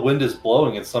they know the wind is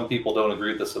blowing and some people don't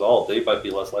agree with this at all, they might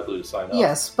be less likely to sign up.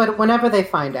 Yes, but whenever they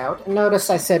find out, and notice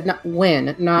I said not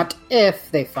when, not if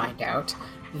they find out,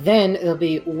 then they'll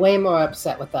be way more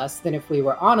upset with us than if we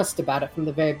were honest about it from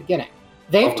the very beginning.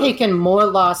 They've Okay. taken more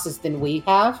losses than we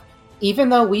have. Even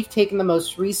though we've taken the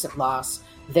most recent loss,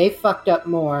 they fucked up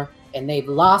more, and they've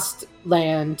lost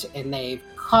land, and they've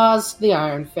caused the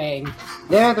Iron Fang.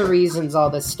 They're the reasons all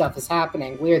this stuff is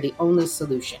happening. We're the only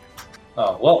solution.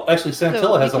 Oh, well, actually, Santilla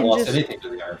So we hasn't can lost just- anything to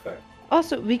the Iron Fang.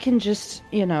 Also, we can just,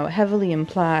 heavily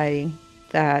imply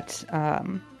that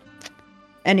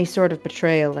any sort of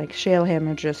betrayal like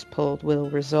Shalehammer just pulled will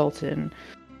result in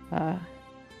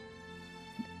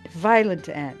violent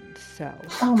end. So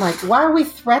Oh my! Why are we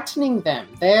threatening them?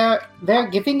 They're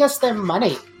giving us their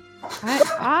money.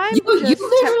 I'm You just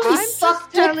literally I'm suck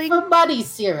just dick telling for money,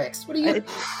 Cyrix. What are you?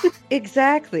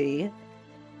 exactly.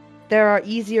 There are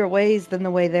easier ways than the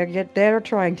way they're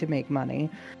trying to make money.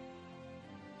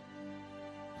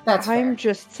 That's fair. I'm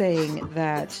just saying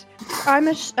that I'm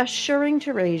assuring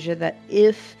Teresia that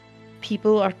if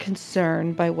people are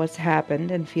concerned by what's happened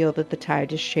and feel that the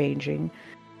tide is changing,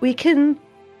 we can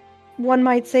one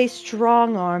might say,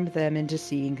 strong-arm them into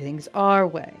seeing things our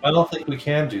way. I don't think we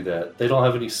can do that. They don't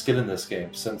have any skin in this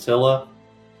game. Scintilla,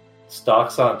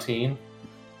 Stoxantine,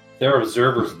 they're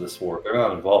observers of this war. They're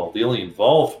not involved. The only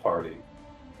involved party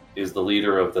is the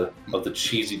leader of the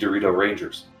cheesy Dorito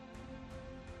Rangers.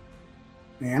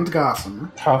 And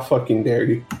Gossamer. How fucking dare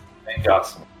you? And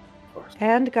Gossamer, of course.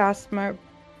 And Gossamer,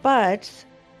 but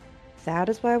that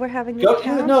is why we're having this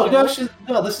council. No,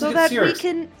 this so is that serious. we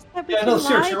can Serious,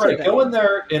 lie you're to right. them. Go in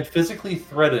there and physically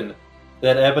threaten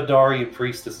that Abadarian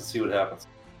priestess and see what happens.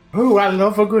 Ooh, I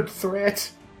love a good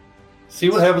threat. See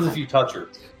what happens if you touch her.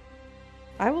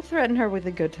 I will threaten her with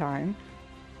a good time.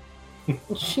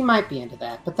 She might be into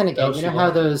that, but then again, No, you she know how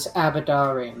won't. those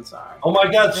Abadarians are. Oh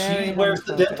my god, Very she wears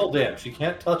the homophobic. dental dam. She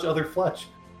can't touch other flesh.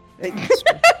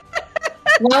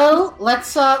 Well,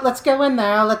 let's go in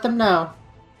there. I'll let them know.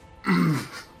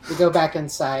 We go back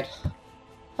inside.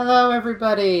 Hello,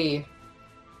 everybody.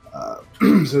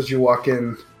 So as you walk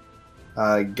in,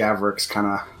 Gavrix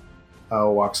kind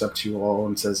of walks up to you all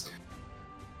and says,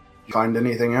 "You find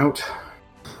anything out?"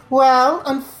 Well,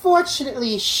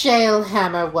 unfortunately,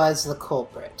 Shalehammer was the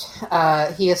culprit.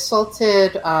 He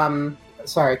assaulted.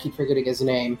 Sorry, I keep forgetting his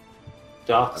name.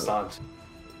 Doc Sant.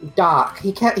 Doc.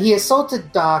 He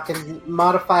assaulted Doc and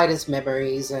modified his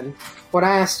memories. And when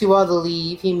I asked you all to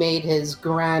leave, he made his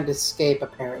grand escape.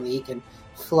 Apparently, he can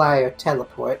fly or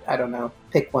teleport. I don't know.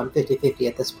 Pick one, 50-50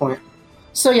 at this point.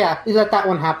 So yeah, we let that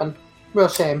one happen. Real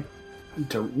shame. I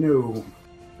don't know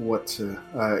what to...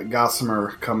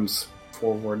 Gossamer comes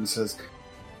forward and says,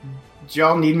 "Do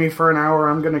y'all need me for an hour?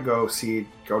 I'm gonna go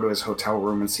to his hotel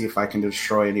room and see if I can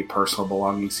destroy any personal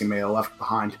belongings he may have left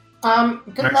behind."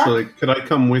 Good Actually, luck. could I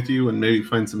come with you and maybe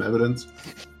find some evidence?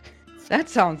 That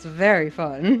sounds very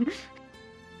fun.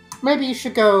 Maybe you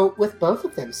should go with both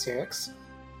of them, Cyrix.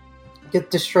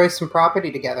 Destroy some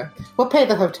property together. We'll pay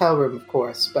the hotel room, of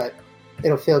course, but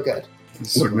it'll feel good.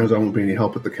 Lord knows I won't be any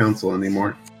help at the council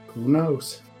anymore. Who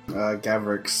knows?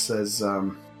 Gavrix says,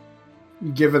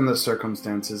 "Given the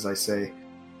circumstances, I say,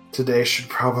 today should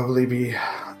probably be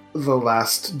the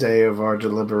last day of our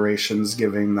deliberations,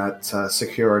 given that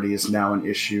security is now an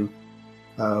issue.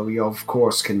 We, of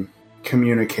course, can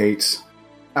communicate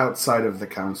outside of the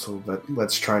council, but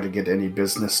let's try to get any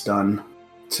business done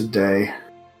today.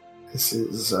 This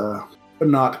is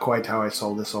not quite how I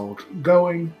saw this all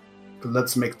going, but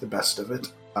let's make the best of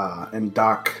it." And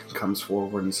Doc comes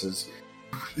forward and says,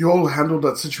 "You all handled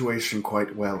that situation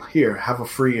quite well. Here, have a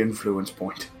free influence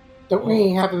point. Don't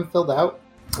we have him filled out?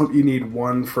 You need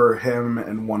one for him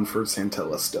and one for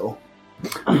Santilla still,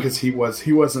 because he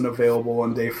wasn't available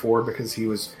on day 4 because he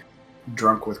was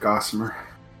drunk with Gossamer.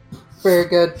 Very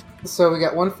good. So we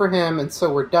got one for him, and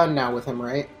so we're done now with him,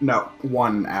 right? No,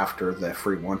 one after the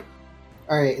free one.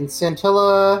 Alright, and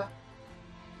Santilla,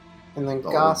 and then The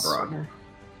old Gossamer.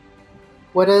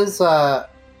 What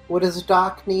does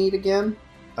Doc need again?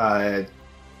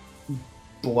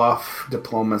 Bluff,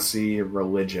 diplomacy,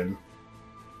 religion,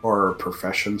 or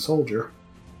profession soldier.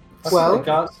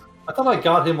 Well- I thought I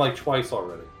got him like twice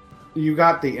already. You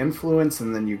got the influence,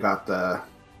 and then you got the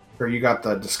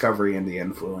discovery and the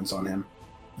influence on him.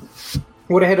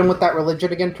 Would have hit him with that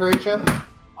religion again, Teresia?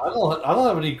 I don't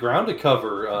have any ground to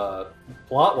cover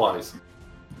plot wise.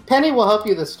 Penny will help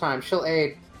you this time. She'll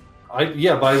aid.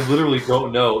 But I literally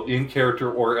don't know in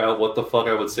character or out what the fuck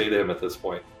I would say to him at this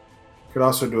point. You could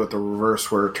also do it the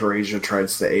reverse, where Teresia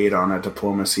tries to aid on a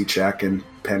diplomacy check, and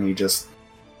Penny just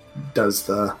does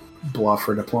the bluff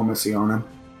or diplomacy on him.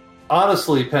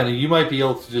 Honestly, Penny, you might be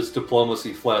able to just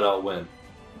diplomacy flat out win.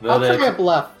 I'll try a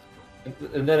bluff.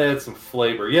 And then add some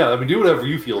flavor. Yeah, I mean, do whatever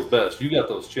you feel is best. You got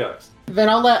those checks. Then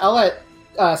I'll let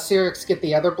Cyrix get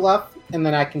the other bluff, and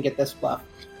then I can get this bluff.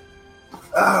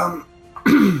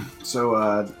 So,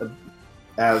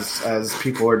 as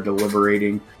people are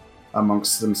deliberating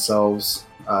amongst themselves,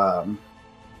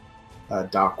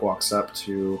 Doc walks up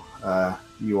to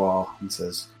you all and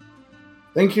says,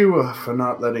 "Thank you for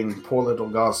not letting poor little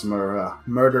Gossamer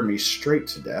murder me straight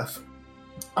to death.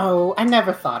 Oh, I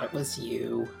never thought it was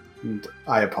you. And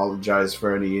I apologize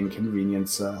for any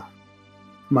inconvenience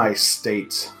my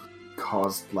state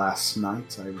caused last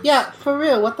night. Yeah, for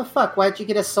real, what the fuck? Why'd you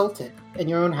get assaulted in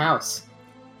your own house?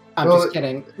 I'm Well, just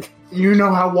kidding. You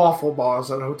know how waffle bars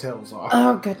at hotels are.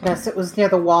 Oh, goodness, it was near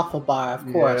the waffle bar,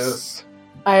 of course. Yes.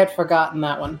 I had forgotten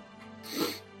that one.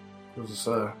 Those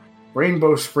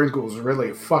rainbow sprinkles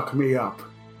really fuck me up.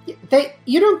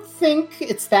 You don't think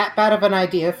it's that bad of an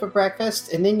idea for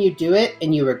breakfast, and then you do it,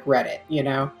 and you regret it, you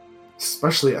know?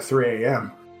 Especially at 3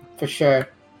 a.m. For sure.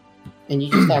 And you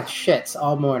just have shits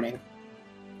all morning.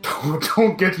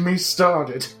 Don't get me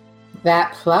started.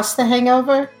 That plus the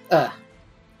hangover?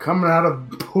 Coming out of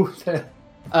both.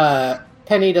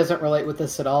 Penny doesn't relate with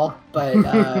this at all, but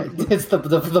it's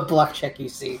the bluff check you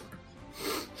see.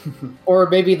 Or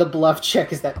maybe the bluff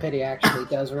check is that Penny actually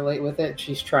does relate with it.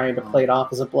 She's trying to play it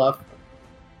off as a bluff.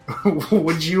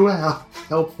 Would you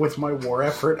help with my war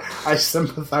effort? I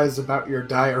sympathize about your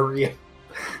diarrhea.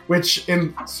 Which,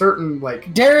 in certain,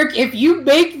 like... Derek, if you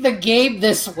make the game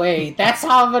this way, that's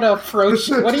how I'm gonna approach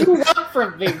it. What do you want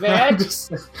from me, man?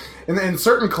 In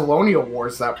certain colonial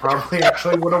wars, that probably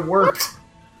actually would have worked.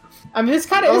 I mean, this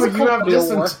kind of is a you have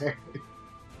colonial war. dysentery.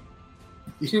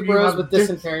 Two bros with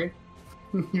dysentery.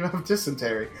 You have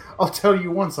dysentery. I'll tell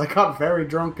you once, I got very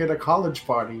drunk at a college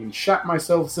party and shat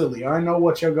myself silly. I know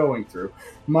what you're going through.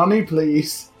 Money,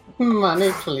 please.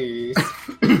 Money, please.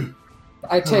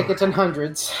 I take it in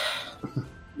hundreds.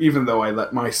 Even though I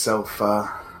let myself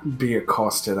be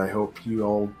accosted, I hope you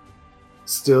all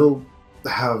still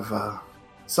have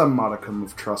some modicum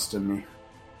of trust in me.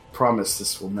 Promise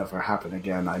this will never happen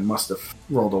again. I must have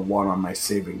rolled a 1 on my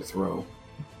saving throw.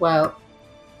 Well,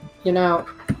 you know,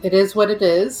 it is what it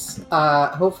is.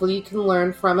 Hopefully you can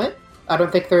learn from it. I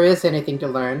don't think there is anything to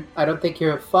learn. I don't think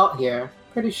you're at fault here.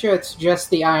 Pretty sure it's just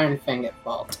the Iron Fang at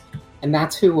fault. And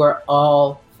that's who we're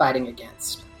all fighting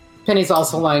against. Penny's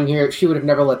also lying here. She would have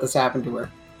never let this happen to her.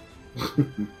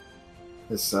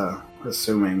 It's,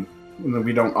 assuming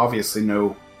we don't obviously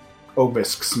know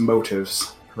Obisk's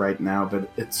motives right now, but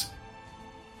it's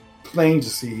plain to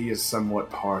see he is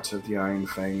somewhat part of the Iron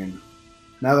Fang, and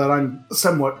now that I'm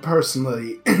somewhat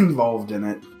personally involved in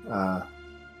it,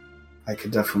 I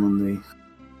could definitely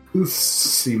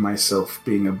see myself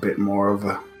being a bit more of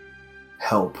a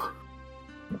help.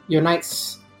 Your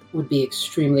knights would be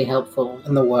extremely helpful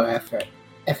in the war effort.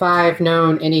 If I've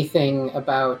known anything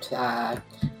about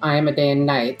Iomedean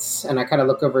knights, and I kind of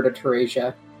look over to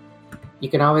Teresia, you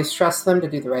can always trust them to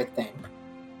do the right thing.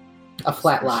 A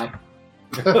flat lie.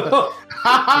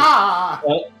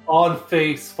 On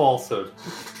face falsehood.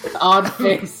 On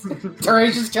face.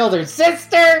 Teresia's killed her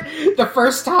sister. The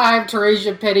first time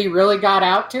Teresia and Penny really got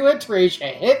out to it,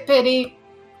 Teresia hit Penny.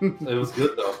 It was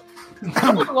good, though.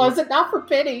 It wasn't, not for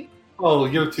Penny. Oh,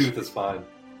 your tooth is fine.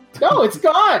 No, it's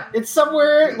gone. It's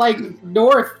somewhere, like,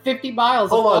 north 50 miles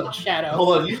Hold of on. Shadow.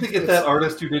 Hold on, you think get that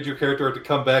artist who did your character to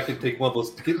come back and take one of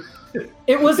those...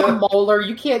 It was a molar.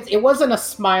 You can't... It wasn't a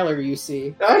smiler, you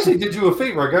see. I actually did you a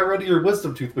favor. I got rid of your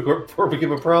wisdom tooth before it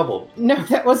became a problem. No,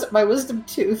 that wasn't my wisdom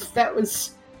tooth. It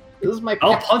was my...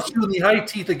 I'll punch you in the eye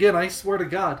teeth again, I swear to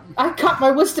God. I got my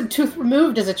wisdom tooth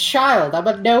removed as a child. I'm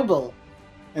a noble.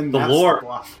 And The that's lore. the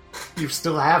bluff. You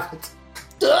still have it.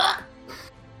 Go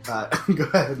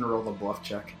ahead and roll the bluff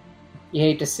check. You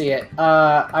hate to see it.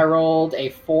 I rolled a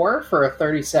 4 for a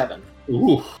 37.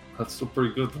 Ooh, that's still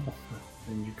pretty good, though.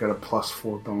 And you got a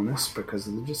 +4 bonus because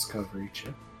of the discovery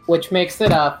check. Which makes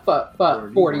it a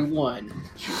 41.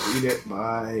 You read it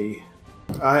by...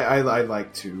 I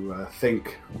like to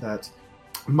think that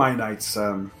my knights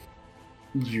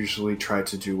usually try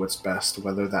to do what's best,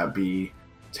 whether that be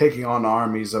taking on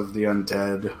armies of the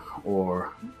undead,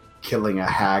 or killing a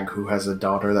hag who has a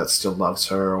daughter that still loves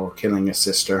her, or killing a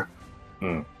sister.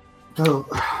 So,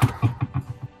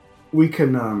 we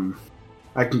can,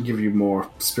 I can give you more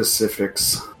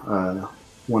specifics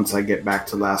once I get back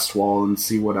to Last Wall and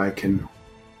see what I can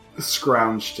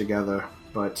scrounge together,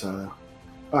 but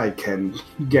I can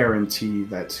guarantee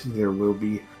that there will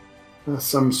be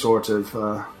some sort of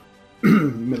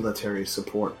military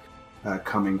support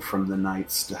coming from the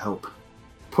Knights to help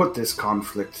put this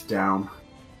conflict down.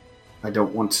 I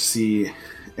don't want to see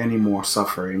any more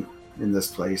suffering in this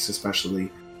place,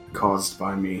 especially caused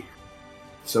by me.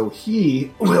 So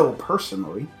he will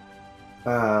personally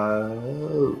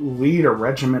lead a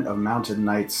regiment of mounted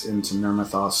knights into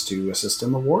Nirmathos to assist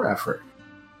in the war effort.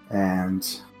 And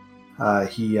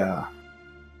he asks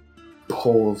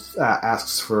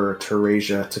for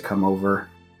Teresia to come over,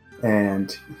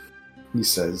 and he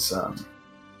says,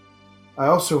 I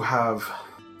also have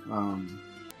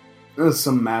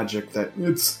some magic that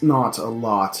it's not a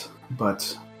lot,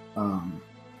 but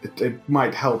it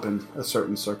might help in a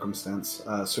certain circumstance.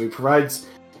 So he provides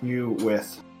you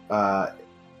with 1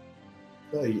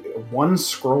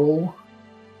 scroll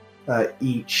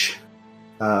each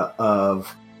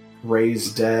of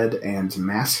Raise Dead and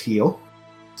Mass Heal.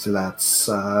 So that's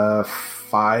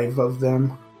 5 of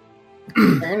them.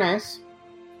 Very nice.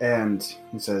 And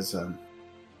he says,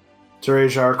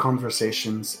 Teresia, our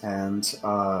conversations and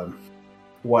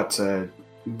what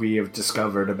we have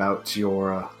discovered about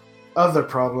your other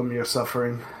problem you're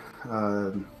suffering,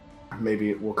 maybe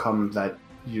it will come that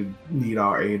you need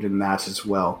our aid in that as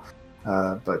well.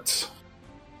 But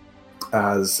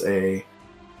as a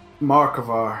mark of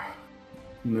our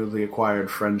newly acquired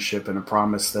friendship and a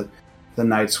promise that the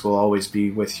knights will always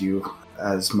be with you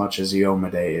as much as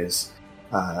Iomade is.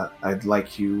 I'd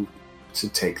like you to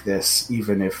take this,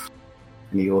 even if,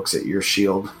 and he looks at your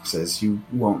shield, says you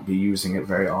won't be using it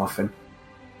very often.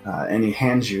 And he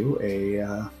hands you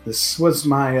this was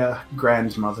my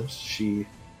grandmother's. She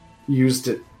used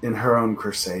it in her own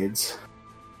crusades.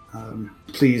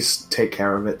 Please take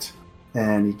care of it.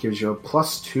 And he gives you a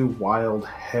 +2 wild,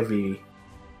 heavy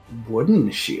wooden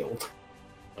shield.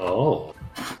 Oh.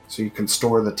 So you can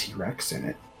store the T-Rex in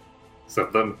it.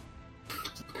 Something.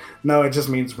 No, it just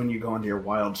means when you go into your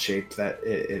wild shape that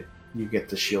you get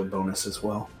the shield bonus as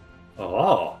well.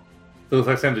 Oh. So it's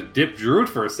like time to dip Druid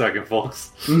for a second,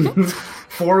 folks.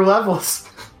 4 levels.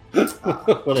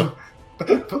 What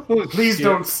Please shit.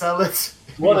 don't sell it.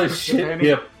 What a shit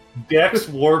dip. Dex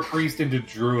War Priest into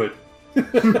Druid.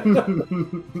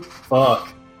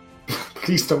 Fuck.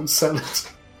 Please don't sell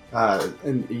it.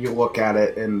 And you look at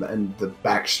it, and the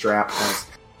back strap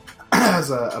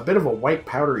has a bit of a white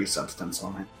powdery substance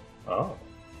on it. Oh.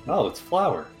 Oh, it's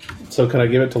flour. So can I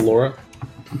give it to Laura?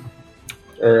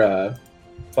 Or,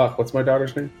 what's my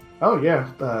daughter's name? Oh, yeah.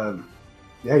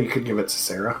 Yeah, you could give it to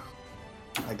Sarah,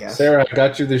 I guess. Sarah, I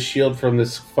got you this shield from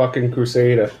this fucking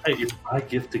Crusader. Hey, it's my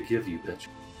gift to give you, bitch.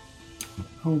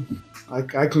 Oh,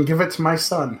 I can give it to my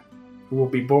son, who will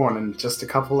be born in just a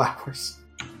couple hours.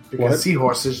 Because What?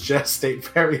 seahorses gestate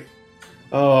very...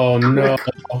 Oh, no.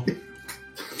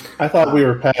 I thought we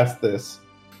were past this.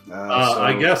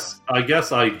 I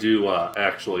guess I do,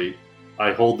 actually.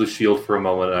 I hold the shield for a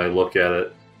moment and I look at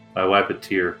it. I wipe a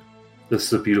tear. This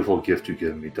is a beautiful gift you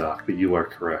give me, Doc, but you are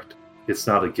correct. It's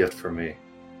not a gift for me.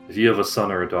 If you have a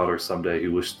son or a daughter someday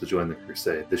who wishes to join the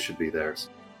crusade, this should be theirs.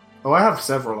 Oh, I have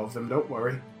several of them, don't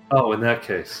worry. Oh, in that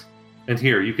case. And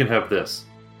here, you can have this.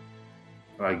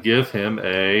 I give him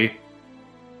a...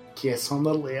 Kiss on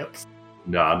the lips.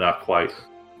 Nah, not quite.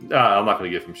 Nah, I'm not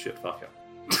going to give him shit. Fuck him.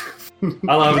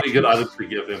 I don't have any good items to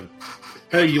give him.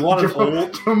 Hey, you want an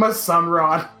old... Give him a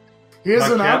sunrod. Here's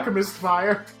My an cap- alchemist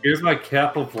fire. Here's my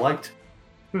cap of light.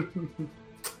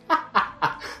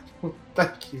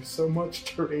 Thank you so much,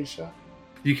 Teresia.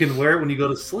 You can wear it when you go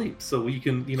to sleep, so you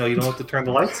can, you don't have to turn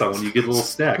the lights on when you get a little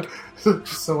snack.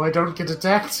 So I don't get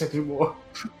attacked anymore.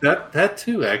 That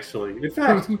too, actually. In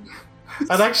fact,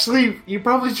 And actually, you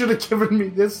probably should have given me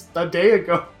this a day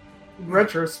ago, in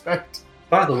retrospect.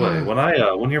 by the way,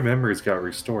 when your memories got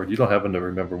restored, you don't happen to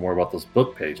remember more about those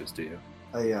book pages, do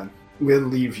you? We'll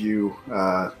leave you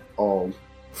all,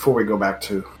 before we go back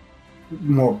to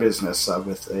more business,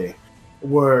 with a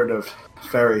word of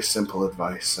very simple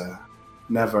advice.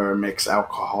 Never mix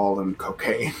alcohol and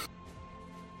cocaine.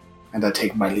 And I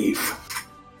take my leave.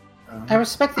 I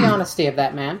respect the honesty of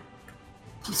that man.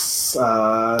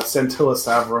 Santilla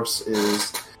Savros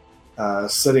is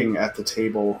sitting at the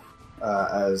table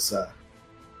as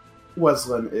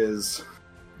Weslin is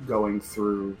going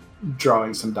through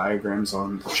drawing some diagrams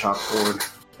on the chalkboard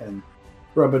and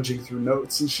rummaging through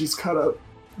notes, and she's kind of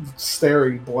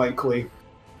staring blankly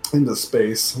into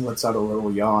space, lets out a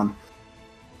little yawn,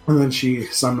 and then she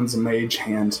summons a mage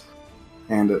hand,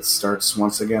 and it starts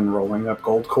once again rolling up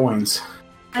gold coins.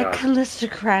 My God.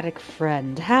 calistocratic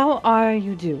friend, how are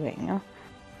you doing?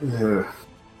 I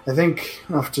think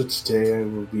after today I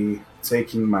will be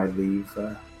taking my leave.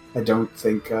 I don't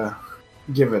think,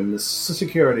 given the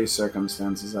security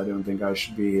circumstances, I don't think I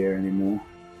should be here anymore.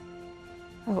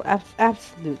 Oh,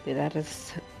 absolutely. That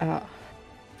is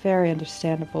very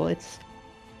understandable. It's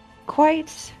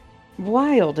quite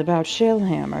wild about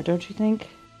Shalehammer, don't you think?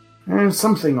 And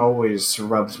something always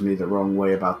rubs me the wrong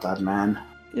way about that man.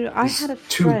 You know, I He's had a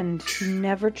too- friend who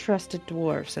never trusted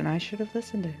dwarves, and I should have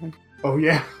listened to him. Oh,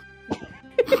 yeah.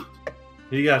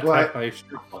 He got Well, attacked by a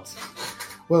shirt once.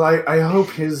 Well, I hope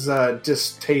his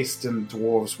distaste in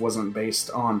dwarves wasn't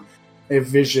based on a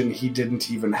vision he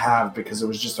didn't even have because it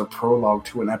was just a prologue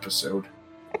to an episode.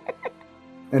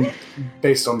 And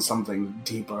based on something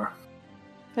deeper.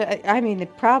 I mean,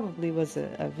 it probably was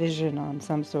a vision on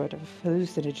some sort of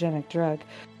hallucinogenic drug.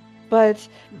 But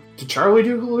Did Charlie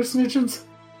do hallucinogens?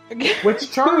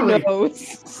 Which Charlie? who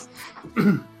knows? I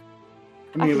mean,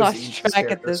 I've it was lost Eve's track at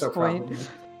character, this so point. probably.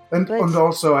 And But-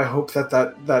 also, I hope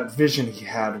that vision he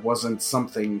had was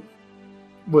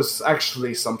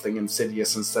actually something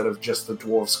insidious instead of just the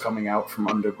dwarves coming out from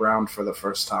underground for the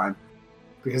first time.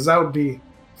 Because that would be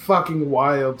fucking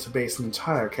wild to base an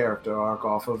entire character arc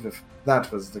off of if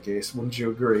that was the case. Wouldn't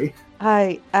you agree?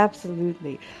 I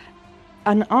absolutely.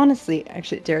 And honestly,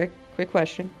 actually, Derek, quick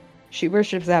question. She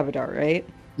worships Abadar, right?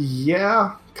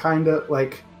 Yeah, kinda.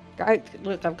 Like,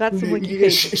 Look, I've got some wiki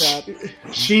pages up.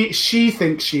 She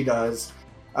thinks she does,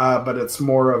 but it's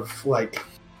more of like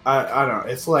I don't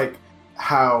know. It's like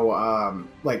how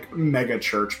like mega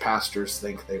church pastors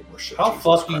think they worship. How Jesus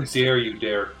fucking Christ. dare you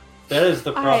dare? That is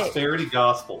the prosperity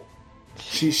gospel.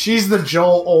 She's the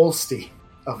Joel Olstein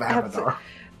of Abadar.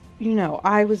 You know,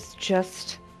 I was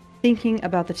just thinking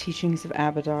about the teachings of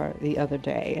Abadar the other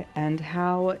day and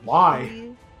how. Why?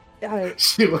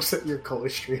 She looks at your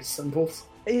Calistria symbols.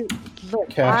 Look,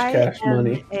 Cash I am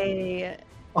money. a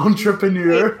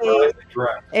Entrepreneur.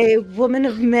 a woman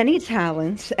of many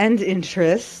talents and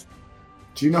interests.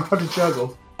 Do you know how to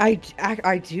juggle? I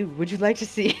do. Would you like to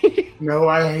see? No,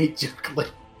 I hate juggling.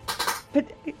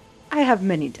 But I have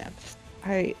many depths.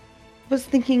 I was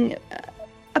thinking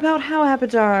about how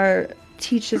Abadar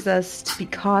teaches us to be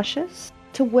cautious,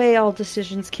 to weigh all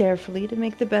decisions carefully, to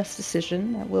make the best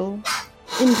decision that will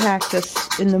impact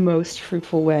us in the most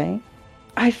fruitful way.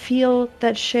 I feel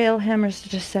that Shalehammer's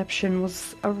deception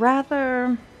was a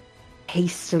rather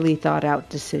hastily thought out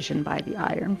decision by the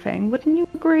Iron Fang. Wouldn't you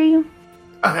agree?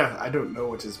 I don't know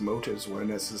what his motives were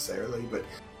necessarily, but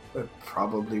it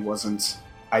probably wasn't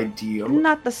ideal.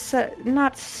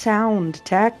 Not sound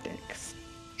tactics.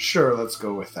 Sure, let's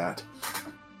go with that.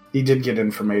 He did get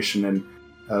information and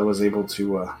was able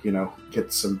to,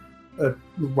 get some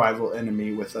rival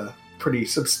enemy with pretty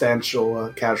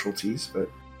substantial casualties, but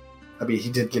I mean,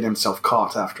 he did get himself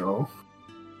caught after all.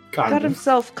 Got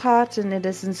himself caught, and it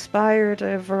has inspired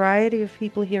a variety of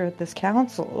people here at this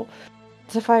council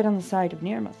to fight on the side of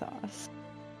Nirmathos.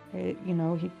 He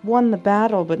won the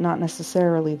battle, but not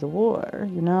necessarily the war,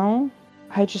 you know?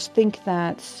 I just think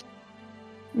that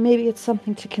maybe it's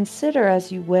something to consider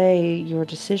as you weigh your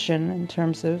decision in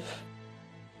terms of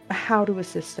how to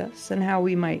assist us and how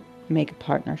we might make a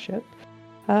partnership.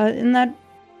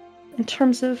 In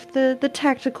terms of the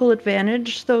tactical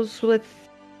advantage, those with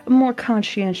a more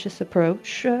conscientious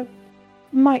approach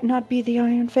might not be the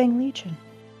Iron Fang Legion.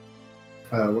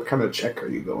 What kind of check are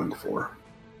you going for?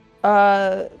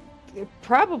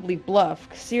 Probably bluff,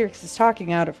 because Cyrix is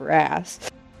talking out of her ass.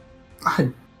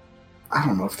 I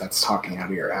don't know if that's talking out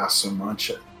of your ass so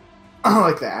much. I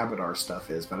like the Abadar stuff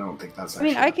is, but I don't think that's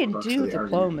actually... I can do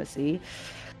diplomacy.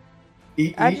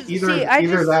 I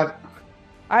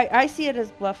see it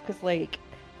as bluff because, like,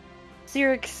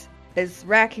 Cyrix is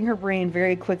racking her brain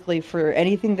very quickly for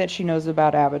anything that she knows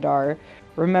about Abadar.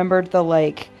 Remembered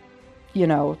the,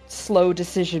 slow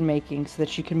decision making so that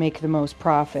she can make the most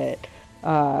profit.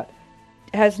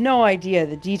 Has no idea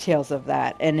the details of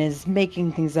that and is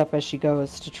making things up as she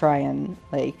goes to try and,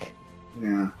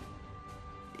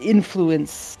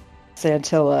 influence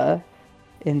Santilla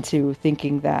into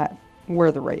thinking that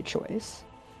we're the right choice.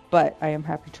 But I am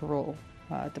happy to roll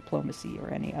diplomacy or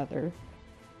any other.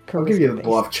 I'll give you the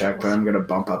bluff check, but I'm going to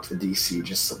bump up the DC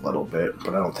just a little bit,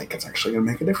 but I don't think it's actually going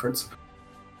to make a difference.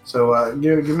 So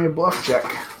give me a bluff check.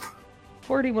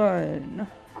 41.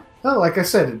 Well, like I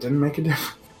said, it didn't make a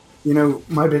difference. You know,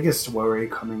 my biggest worry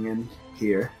coming in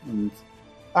here, and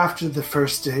after the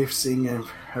first day of seeing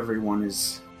everyone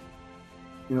is,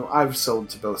 I've sold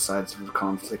to both sides of the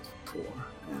conflict before,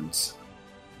 and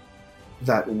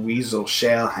that weasel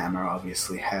Shalehammer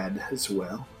obviously had as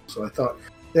well. So I thought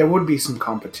there would be some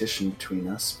competition between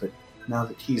us, but now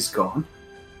that he's gone,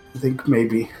 I think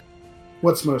maybe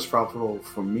what's most profitable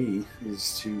for me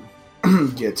is to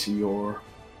get your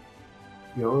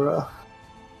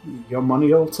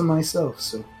money all to myself.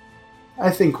 So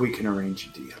I think we can arrange a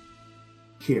deal.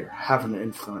 Here, have an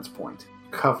influence point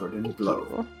covered in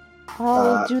blow.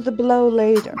 I'll do the blow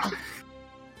later.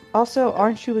 Also,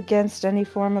 aren't you against any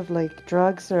form of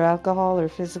drugs or alcohol or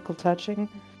physical touching?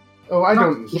 Oh, I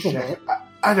don't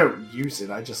use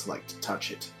it. I just like to touch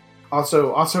it.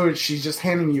 Also, she's just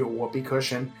handing you a whoopee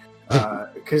cushion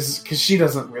because she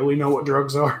doesn't really know what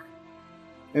drugs are,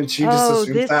 and she just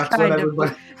assumes that's what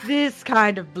everybody. This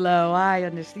kind of blow, I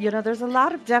understand. There's a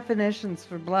lot of definitions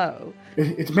for blow.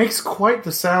 It makes quite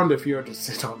the sound if you were to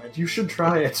sit on it. You should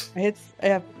try it. It's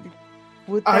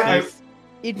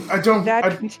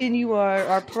continue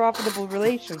our profitable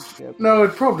relationship? No,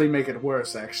 it'd probably make it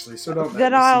worse, actually. So don't.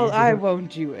 Then I won't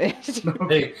do it. No.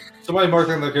 Hey, somebody mark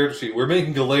on the character sheet. We're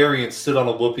making Galarian sit on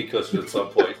a whoopee cushion at some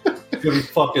point. It's gonna be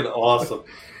fucking awesome.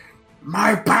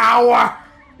 My power.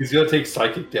 He's gonna take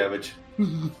psychic damage.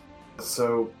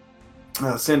 So,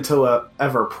 Santilla,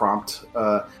 ever prompt,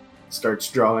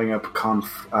 starts drawing up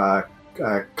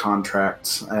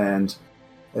contracts and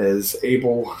is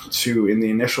able to, in the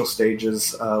initial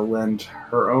stages, lend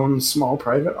her own small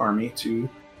private army to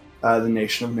the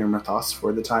nation of Nirmathos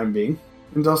for the time being.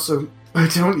 And also, I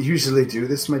don't usually do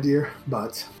this, my dear,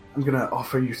 but I'm gonna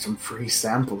offer you some free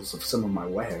samples of some of my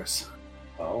wares.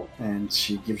 Oh. And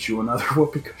she gives you another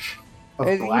whoopee cushion of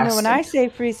You know, when blasting. I say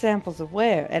free samples of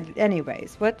where? And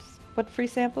anyways, what free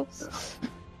samples?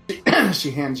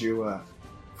 She hands you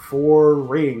 4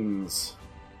 rings.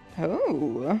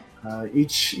 Oh.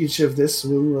 Each of these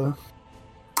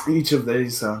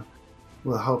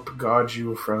will help guard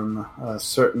you from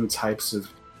certain types of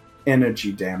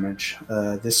energy damage.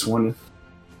 This one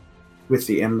with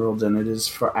the emerald in it is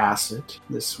for acid.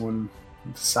 This one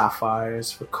with the sapphire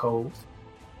is for cold.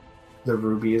 The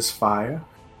ruby is fire.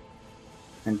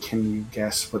 And can you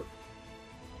guess what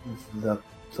the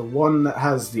one that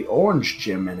has the orange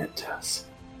gem in it does?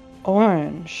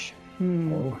 Orange.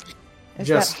 Oh, Is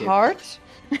just that kidding. heart?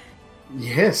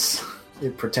 Yes,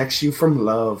 it protects you from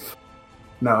love.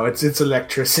 No, it's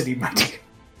electricity, my dear.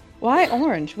 Why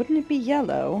orange? Wouldn't it be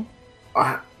yellow?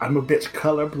 I'm a bit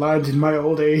colorblind in my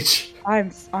old age.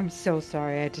 I'm so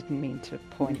sorry. I didn't mean to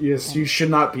point. Yes, you should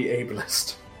not be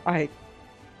ableist.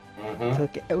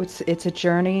 Look, it's a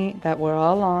journey that we're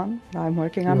all on. I'm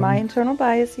working on my internal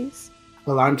biases.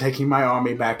 Well, I'm taking my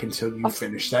army back until you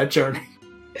finish that journey.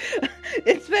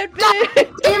 It's been big.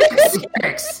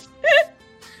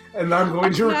 And I'm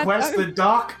going to request that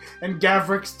Doc and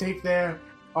Gavrix take their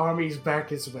armies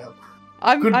back as well.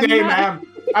 Good day, ma'am.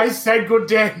 I said good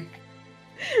day.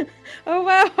 Oh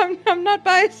wow, I'm not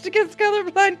biased against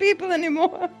colorblind people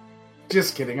anymore.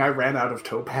 Just kidding. I ran out of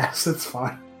topaz. It's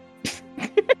fine.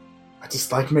 I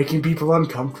just like making people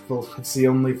uncomfortable. It's the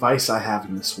only vice I have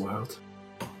in this world.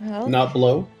 Well, Not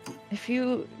blow. if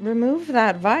you remove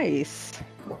that vice,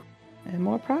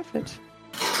 more profit.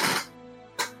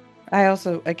 I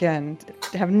also, again,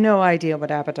 have no idea what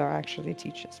Abadar actually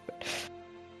teaches, but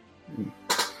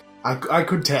I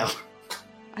could tell.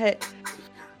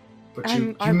 But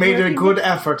you I'm made a working good with-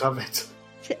 effort of it.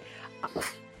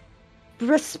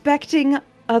 respecting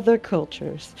other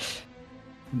cultures.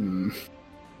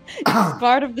 It's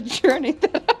part of the journey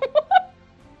that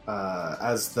I'm on.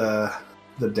 As the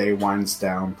day winds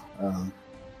down,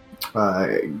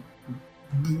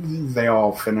 they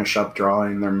all finish up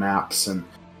drawing their maps and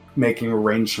making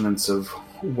arrangements of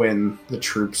when the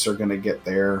troops are going to get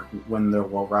there, when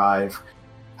they'll arrive,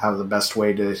 how the best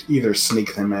way to either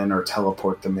sneak them in or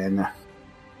teleport them in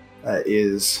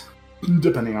is,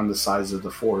 depending on the size of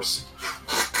the force.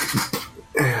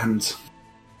 And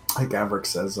like Averick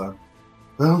says,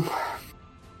 well,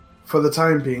 for the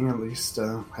time being at least,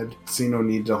 I see no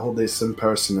need to hold this in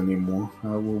person anymore.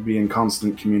 We'll be in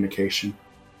constant communication.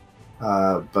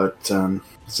 But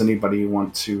does anybody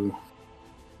want to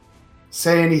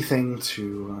say anything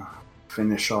to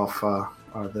finish off our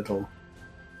little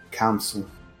council?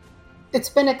 It's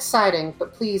been exciting,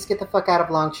 but please get the fuck out of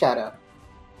Long Shadow.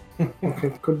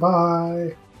 Okay,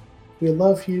 goodbye. We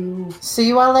love you. See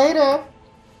you all later.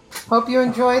 Hope you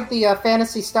enjoyed the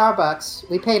Fantasy Starbucks.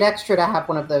 We paid extra to have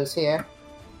one of those here.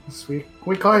 Sweet.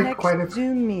 We quite Next a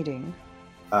Zoom meeting.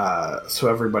 so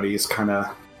everybody's kind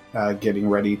of getting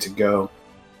ready to go.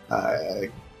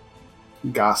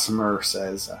 Gossamer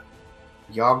says,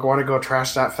 y'all want to go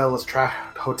trash that fella's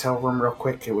hotel room real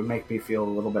quick? It would make me feel a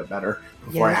little bit better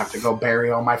before I have to Yes. go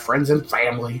bury all my friends and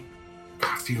family.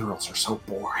 God, funerals are so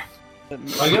boring. I'm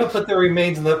gonna put their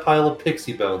remains in that pile of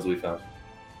pixie bones we found.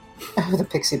 The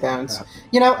pixie bones.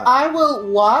 I will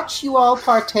watch you all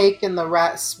partake in the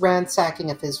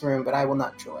ransacking of his room, but I will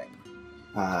not join.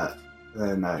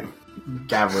 Then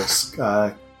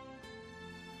Gavrix,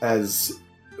 as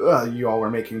you all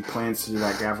were making plans to do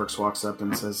that, Gavrix walks up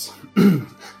and says,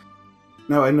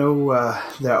 "Now I know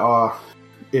there are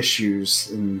issues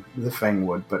in the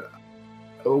Fangwood, but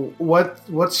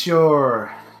what's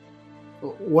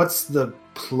the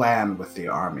plan with the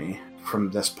army from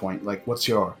this point? Like, what's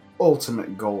your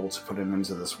ultimate goal to put an end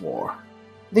to this war?"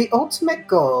 The ultimate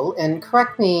goal, and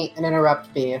correct me and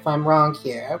interrupt me if I'm wrong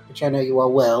here, which I know you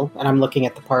all will, and I'm looking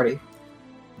at the party,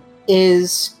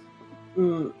 is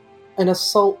an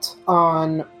assault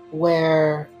on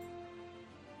where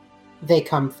they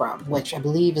come from, which I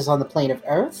believe is on the plane of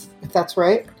Earth, if that's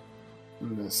right.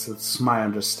 Yes, that's my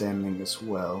understanding as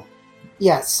well.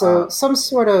 Yes, so some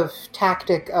sort of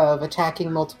tactic of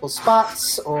attacking multiple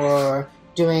spots or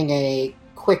doing a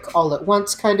quick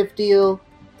all-at-once kind of deal,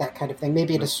 that kind of thing.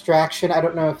 Maybe a distraction. I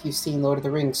don't know if you've seen Lord of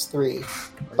the Rings 3,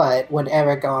 but when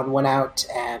Aragorn went out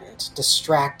and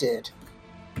distracted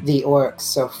the orcs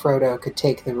so Frodo could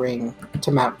take the ring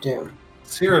to Mount Doom.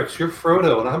 Cyrix, you're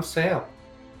Frodo, and I'm Sam.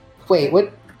 Wait,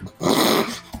 what?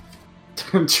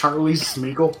 Charlie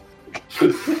Smeagol.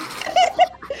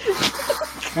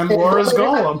 And Laura's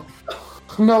Gollum.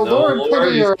 No, Lauren Laura,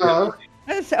 Penny, you you're said-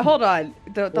 Hold on.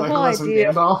 The whole Legolas and idea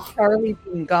of Gandalf? Charlie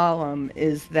being Gollum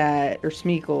is that, or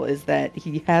Smeagol, is that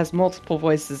he has multiple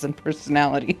voices and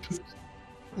personalities.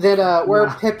 Then we're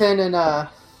Yeah. Pippin and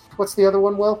what's the other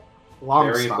one, Will?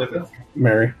 Merry and Pippin.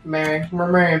 Mary.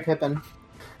 Merry and Pippin.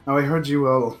 Now, I heard you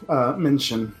all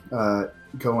mention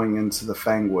going into the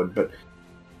Fangwood, but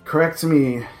correct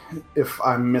me if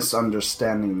I'm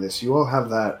misunderstanding this. You all have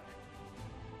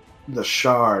the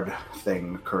shard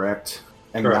thing, correct?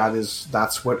 And Correct.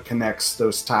 that's what connects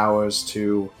those towers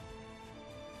to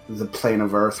the plane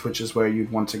of Earth, which is where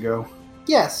you'd want to go.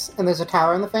 Yes, and there's a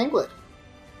tower in the Fangwood.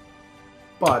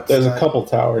 But There's a couple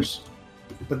towers.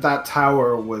 But that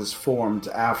tower was formed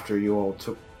after you all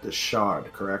took the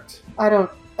shard, correct? I don't.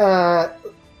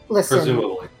 Listen.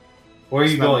 Presumably. Where are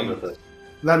you going with it?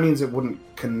 That means it wouldn't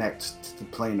connect to the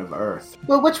plane of Earth.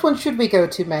 Well, which one should we go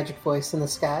to? Magic Voice in the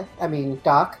Sky. I mean,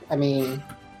 Doc. I mean,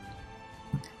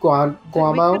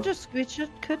 Guamo. We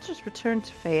could just return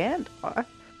to Feyandar.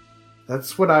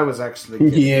 That's what I was actually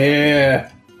getting.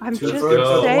 Yeah. I'm Two just birds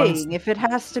with saying, one- if it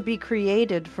has to be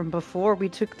created from before we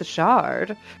took the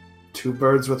shard. Two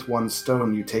birds with one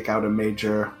stone. You take out a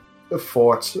major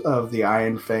fort of the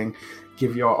Iron Fang,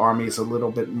 give your armies a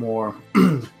little bit more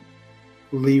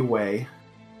leeway.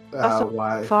 Also,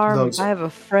 Why farm. those? I have a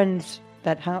friend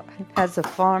that has a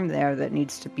farm there that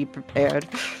needs to be prepared.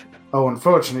 Oh,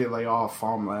 unfortunately, all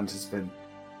farmland has been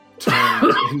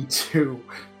turned into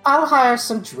I'll hire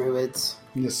some druids.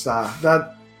 this.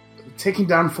 That taking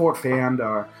down Fort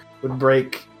Feyandar would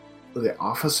break the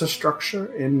officer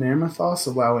structure in Nirmathos,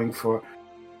 allowing for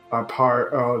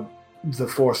the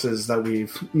forces that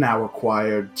we've now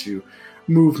acquired to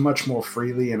move much more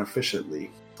freely and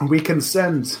efficiently. We can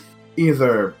send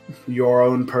either your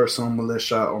own personal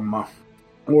militia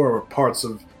or parts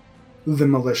of the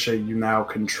militia you now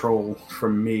control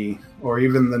from me, or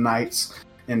even the knights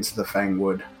into the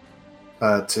Fangwood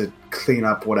to clean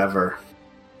up whatever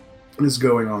is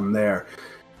going on there.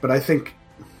 But I think,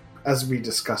 as we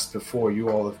discussed before, you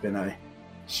all have been a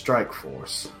strike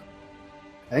force.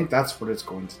 I think that's what it's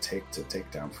going to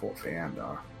take down Fort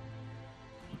Feyandar.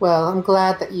 Well, I'm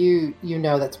glad that you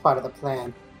know that's part of the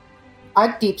plan.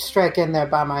 I'd deep strike in there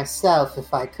by myself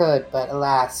if I could, but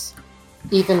alas,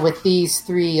 even with these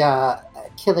three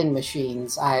killing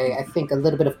machines, I think a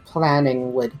little bit of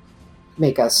planning would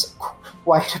make us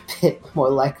quite a bit more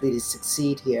likely to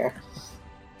succeed here.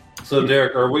 So,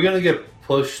 Derek, are we going to get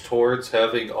pushed towards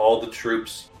having all the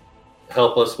troops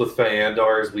help us with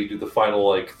Feyandar as we do the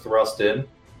final, thrust in?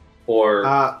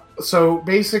 Or... So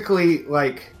basically,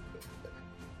 the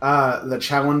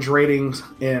challenge ratings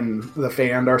in the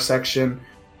Feyandar section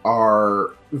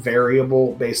are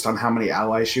variable based on how many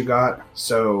allies you got.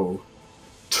 So,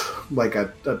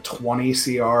 a 20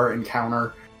 CR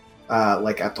encounter,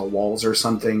 at the walls or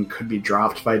something, could be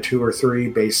dropped by 2 or 3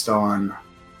 based on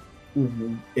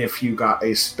if you got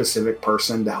a specific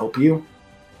person to help you.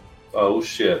 Oh,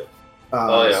 shit.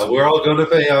 We're all going to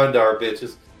Feyandar,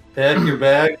 bitches. Pack your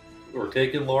bag. We're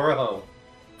taking Laura home.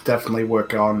 Definitely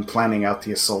work on planning out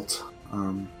the assault.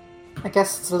 I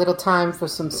guess it's a little time for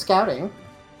some scouting.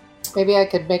 Maybe I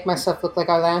could make myself look like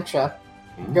Arlantra.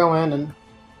 Go in and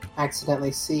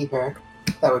accidentally see her.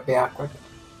 That would be awkward.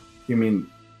 You mean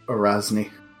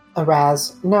Erasni?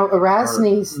 No,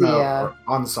 Erasni's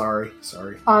Ansari.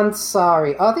 Sorry.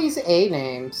 Ansari. All these A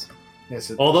names. Yes,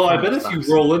 Although I bet if you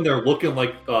roll in there looking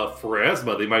like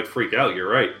Pharasma, they might freak out. You're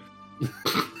right.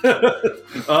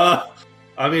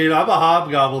 I mean, I'm a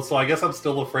hobgoblin, so I guess I'm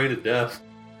still afraid of death.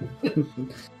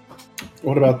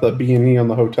 What about the B&E on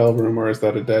the hotel room, or is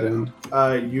that a dead end?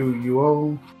 You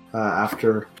all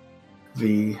after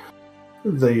the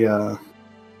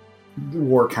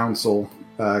war council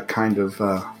kind of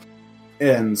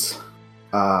ends.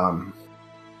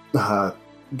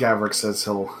 Gavrik says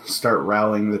he'll start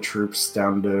rallying the troops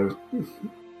down to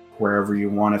wherever you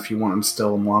want. If you want them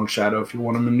still in Long Shadow, if you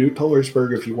want them in New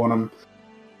Tullersburg, if you want them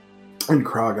in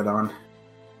Krogadon.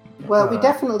 Well, we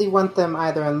definitely want them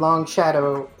either in Long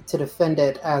Shadow to defend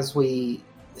it as we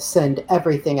send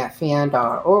everything at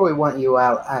Feyandar, or we want you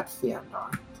out at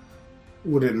Feyandar.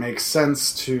 Would it make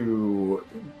sense to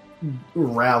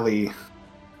rally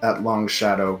at Long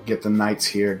Shadow, get the Knights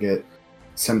here, get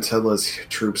Centilla's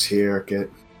troops here, get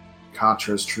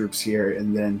Katra's troops here,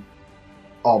 and then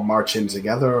all march in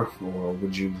together? Or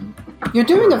would you... You're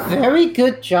doing a very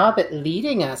good job at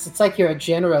leading us. It's like you're a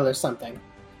general or something.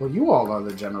 Well, you all are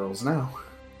the generals now.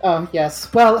 Oh,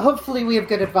 yes. Well, hopefully we have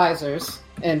good advisors.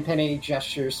 And Penny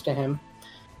gestures to him.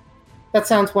 That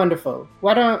sounds wonderful.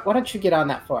 Why don't you get on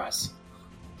that for us?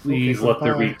 Please let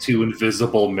there be 2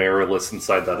 invisible Marilys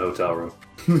inside that hotel room.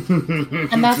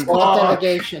 And that's called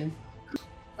delegation.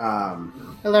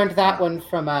 I learned that one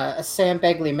from a Sam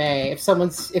Begley May.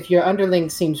 If your underling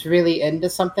seems really into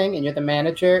something and you're the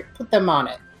manager, put them on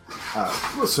it.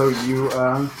 So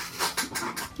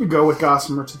you go with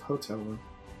Gossamer to the hotel room,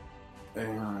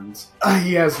 and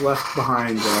he has left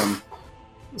behind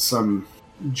some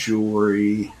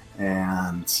jewelry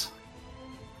and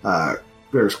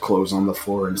there's clothes on the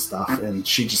floor and stuff, and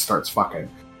she just starts fucking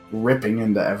ripping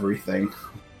into everything.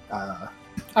 I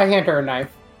hand her a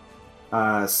knife.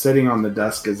 Sitting on the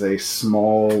desk is a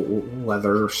small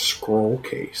leather scroll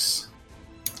case.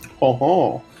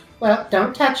 Oh. Well,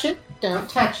 don't touch it. Don't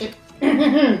touch it.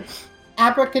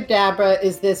 Abracadabra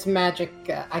is this magic.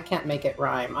 I can't make it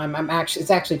rhyme.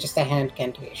 It's actually just a hand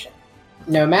incantation.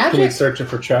 No magic. Can we search it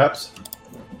for traps?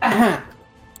 I'll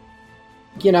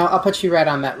put you right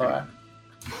on that, Laura.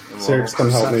 Sirix, come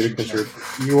help me because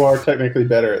you are technically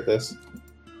better at this.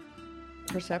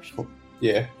 Perception.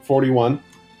 Yeah, 41.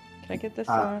 Can I get this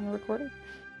on recording?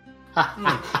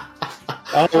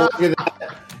 Oh, look at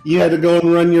that. You had to go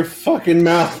and run your fucking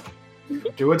mouth.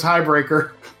 Do a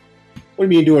tiebreaker. What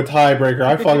do you mean do a tiebreaker?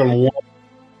 I fucking won.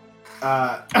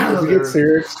 If you get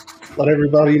Sirix, let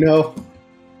everybody know.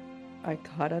 I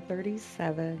caught a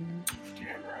 37.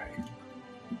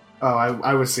 Oh,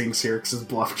 I was seeing Sirix's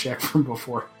bluff check from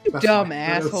before. That's Dumb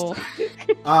asshole.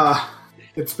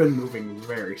 It's been moving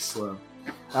very slow.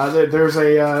 There's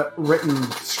a written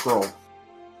scroll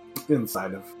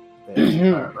inside of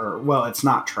it. Well, it's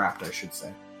not trapped, I should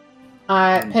say.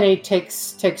 Penny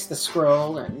takes the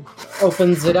scroll and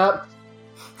opens it up,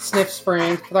 sniffs for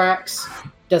anthrax,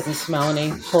 doesn't smell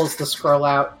any, pulls the scroll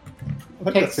out. I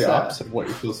think that's the opposite of what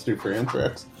you're supposed to do for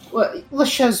anthrax. Well,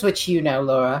 shows what you know,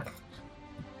 Laura.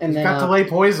 And then got to lay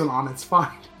poison on it's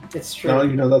fine. It's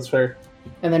true. No, that's fair.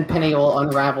 And then Penny will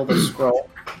unravel the scroll.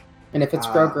 And if it's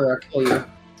Broker, I'll kill you.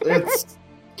 It's...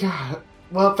 God.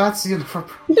 Well, that's the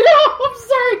inappropriate... No, I'm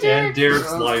sorry, Derek. And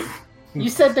Derek's life. You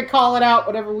said to call it out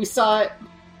whenever we saw it.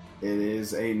 It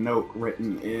is a note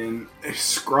written in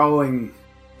scrawling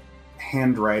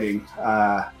handwriting.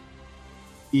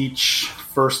 Each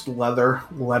first letter,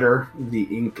 the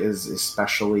ink is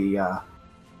especially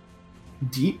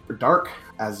deep or dark,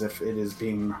 as if it is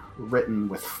being written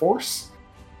with force.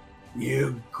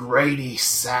 You greedy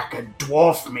sack of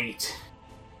dwarf meat.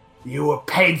 You were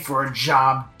paid for a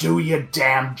job, do your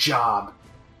damn job.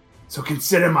 So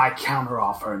consider my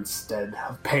counteroffer instead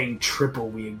of paying triple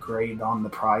we agreed on the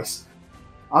price.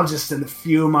 I'll just send a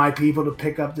few of my people to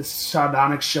pick up this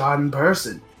sardonic shard in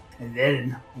person. And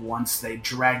then, once they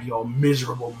drag your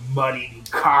miserable, mud-eating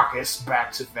carcass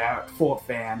back to Fort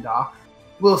Fandar,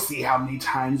 we'll see how many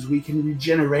times we can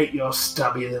regenerate your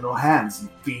stubby little hands and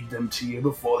feed them to you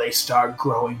before they start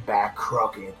growing back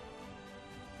crooked.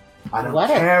 I don't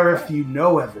care if you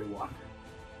know everyone.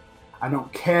 I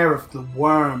don't care if the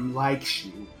worm likes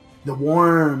you. The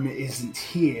worm isn't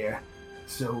here,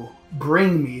 so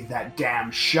bring me that damn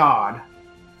shard.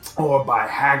 Or by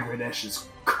Hagridesh's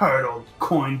curdled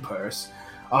coin purse,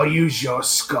 I'll use your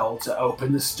skull to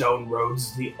open the stone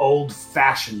roads the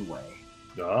old-fashioned way.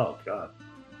 Oh, God.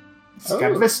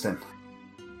 Scabviston.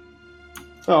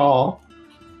 Oh.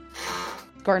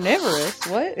 Carnivorous?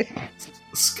 What?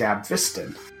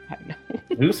 Scabviston. I know.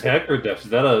 Who's Hagridesh?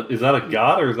 Is that a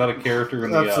god or is that a character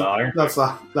in the Iron? That's a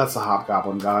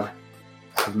hobgoblin god.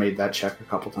 I've made that check a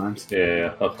couple times.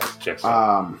 Yeah. Okay, check.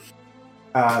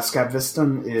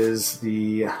 Scabviston is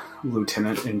the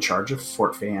lieutenant in charge of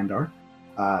Fort Fandar.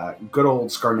 Good old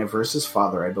Scarnivorous'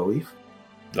 father, I believe.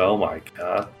 Oh my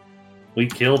God. We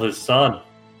killed his son.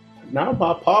 Now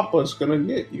my papa's gonna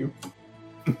get you.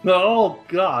 Oh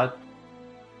God.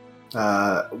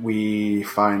 We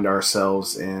find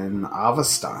ourselves in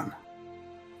Avestan.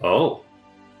 Oh.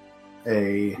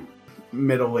 A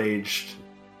middle-aged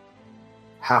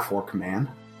half-orc man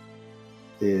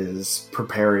is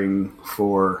preparing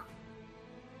for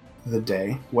the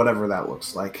day, whatever that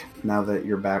looks like. Now that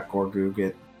you're back, Gorgug,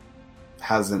 it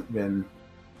hasn't been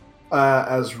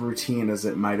as routine as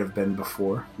it might have been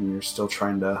before, and you're still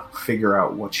trying to figure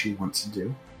out what you want to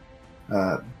do.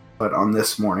 But on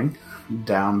this morning,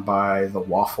 down by the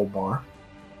waffle bar,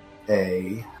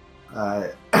 a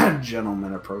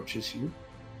gentleman approaches you.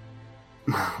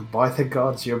 By the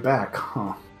gods, you're back,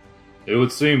 huh? It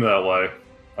would seem that way.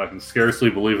 I can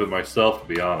scarcely believe it myself, to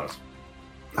be honest.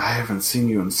 I haven't seen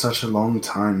you in such a long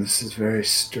time. This is very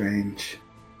strange.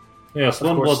 Yes,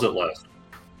 when was it last?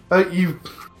 You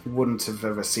wouldn't have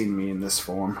ever seen me in this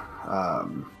form.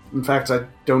 In fact, I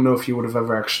don't know if you would have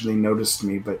ever actually noticed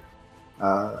me, but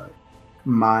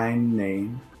my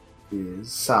name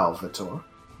is Salvatore.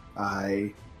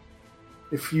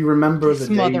 If you remember the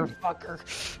day...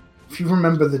 Motherfucker. if you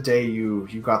remember the day you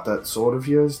got that sword of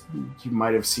yours, you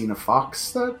might have seen a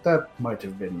fox. That might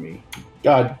have been me.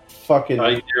 God fucking...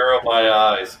 I narrow my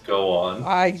eyes. Go on.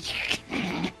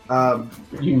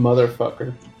 You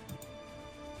motherfucker.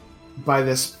 By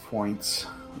this point,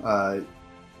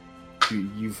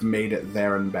 you've made it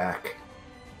there and back.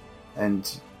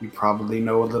 And you probably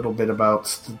know a little bit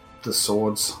about the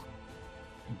swords.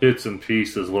 Bits and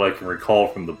pieces, what I can recall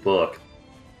from the book.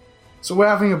 So we're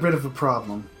having a bit of a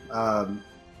problem.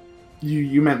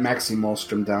 You met Maxi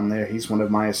Molstrom down there. He's one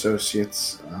of my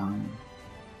associates.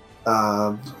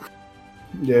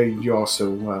 You're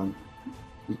also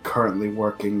currently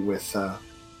working with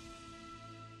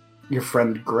your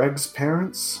friend Greg's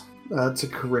parents to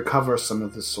recover some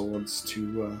of the swords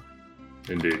to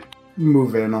Indeed.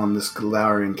 move in on this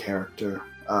Galarian character.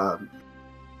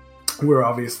 Where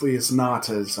obviously is not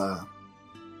as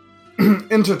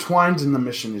intertwined in the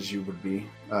mission as you would be,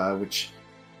 which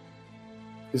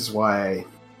is why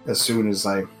as soon as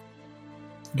I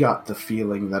got the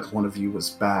feeling that one of you was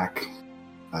back,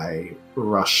 I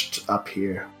rushed up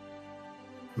here.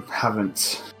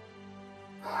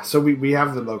 So we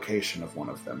have the location of one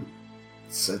of them.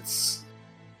 It's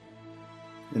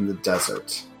in the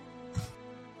desert.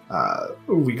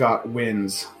 We got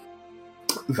wind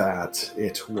that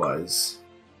it was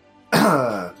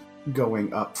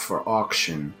going up for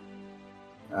auction.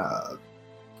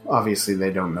 Obviously,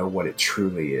 they don't know what it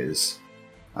truly is,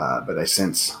 but I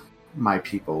sense my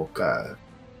people,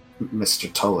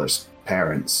 Mr. Tuller's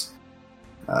parents,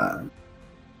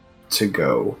 to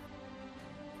go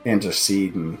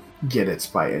intercede and get it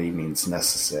by any means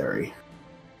necessary.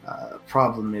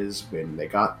 Problem is, when they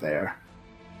got there,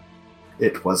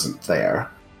 it wasn't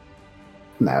there.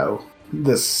 Now,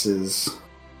 this is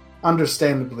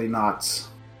understandably not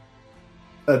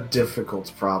a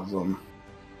difficult problem,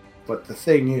 but the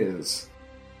thing is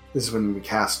when we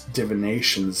cast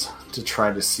divinations to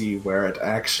try to see where it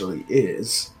actually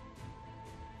is,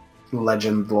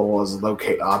 legend, laws,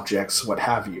 locate objects, what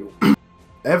have you,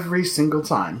 every single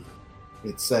time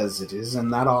it says it is in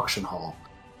that auction hall,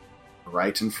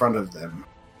 right in front of them,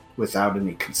 without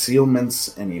any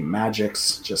concealments, any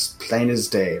magics, just plain as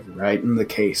day, right in the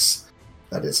case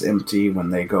that is empty when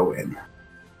they go in.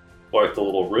 Quite the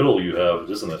little riddle you have,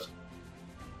 isn't it?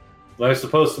 And I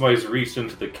suppose somebody's reached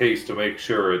into the case to make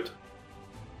sure it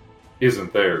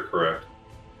isn't there, correct?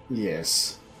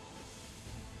 Yes.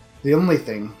 The only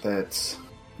thing that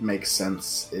makes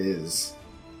sense is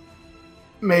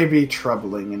maybe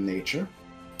troubling in nature.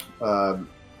 Do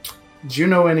you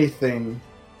know anything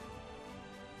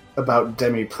about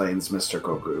demiplanes, Mr.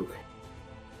 Gogrug?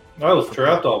 I was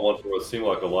trapped on one for what seemed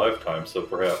like a lifetime, so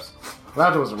perhaps.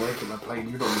 That was a regular plane.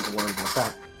 You don't need to worry about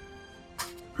that.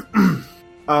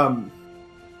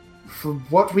 From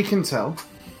what we can tell,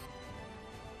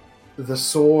 the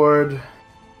sword,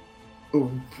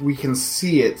 we can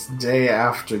see it day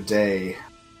after day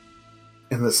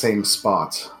in the same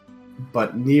spot,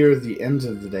 but near the end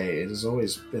of the day,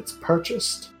 it's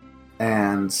purchased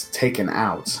and taken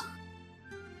out.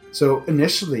 So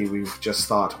initially, we've just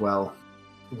thought, well,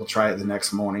 we'll try it the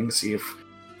next morning, see if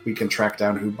we can track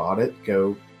down who bought it,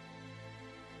 go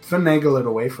finagle it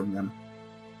away from them.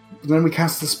 But then we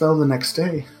cast the spell the next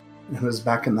day, and it was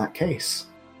back in that case.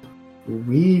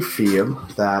 We feel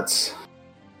that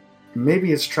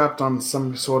maybe it's trapped on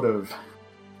some sort of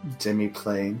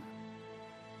demiplane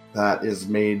that is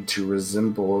made to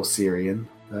resemble Osirian,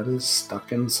 that is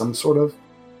stuck in some sort of...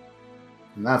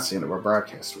 And that's the end of our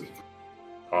broadcast week.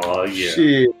 Oh, yeah.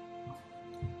 Shit.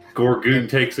 Gorgoon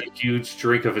takes a huge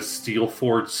drink of his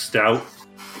steel-forged stout.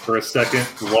 For a second,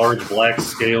 large black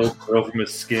scales grow from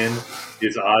his skin.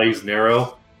 His eyes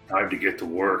narrow. Time to get to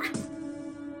work.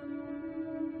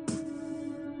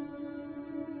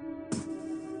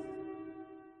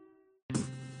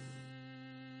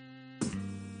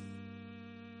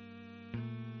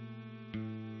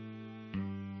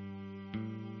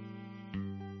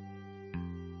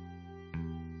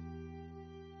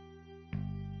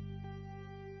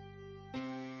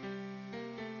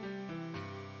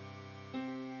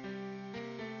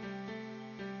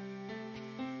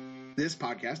 This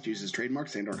podcast uses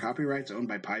trademarks and/or copyrights owned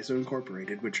by Paizo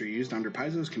Incorporated, which are used under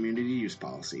Paizo's community use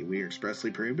policy. We are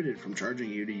expressly prohibited from charging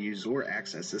you to use or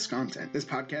access this content. This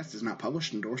podcast is not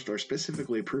published, endorsed, or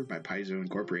specifically approved by Paizo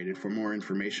Incorporated. For more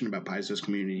information about Paizo's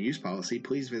community use policy,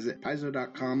 please visit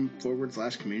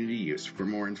paizo.com/community use. For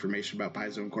more information about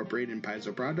Paizo Incorporated and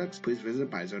Paizo products, please visit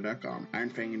paizo.com.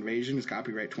 Iron Fang Invasion is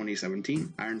copyright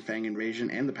 2017. Iron Fang Invasion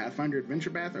and the Pathfinder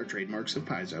Adventure Path are trademarks of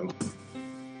Paizo.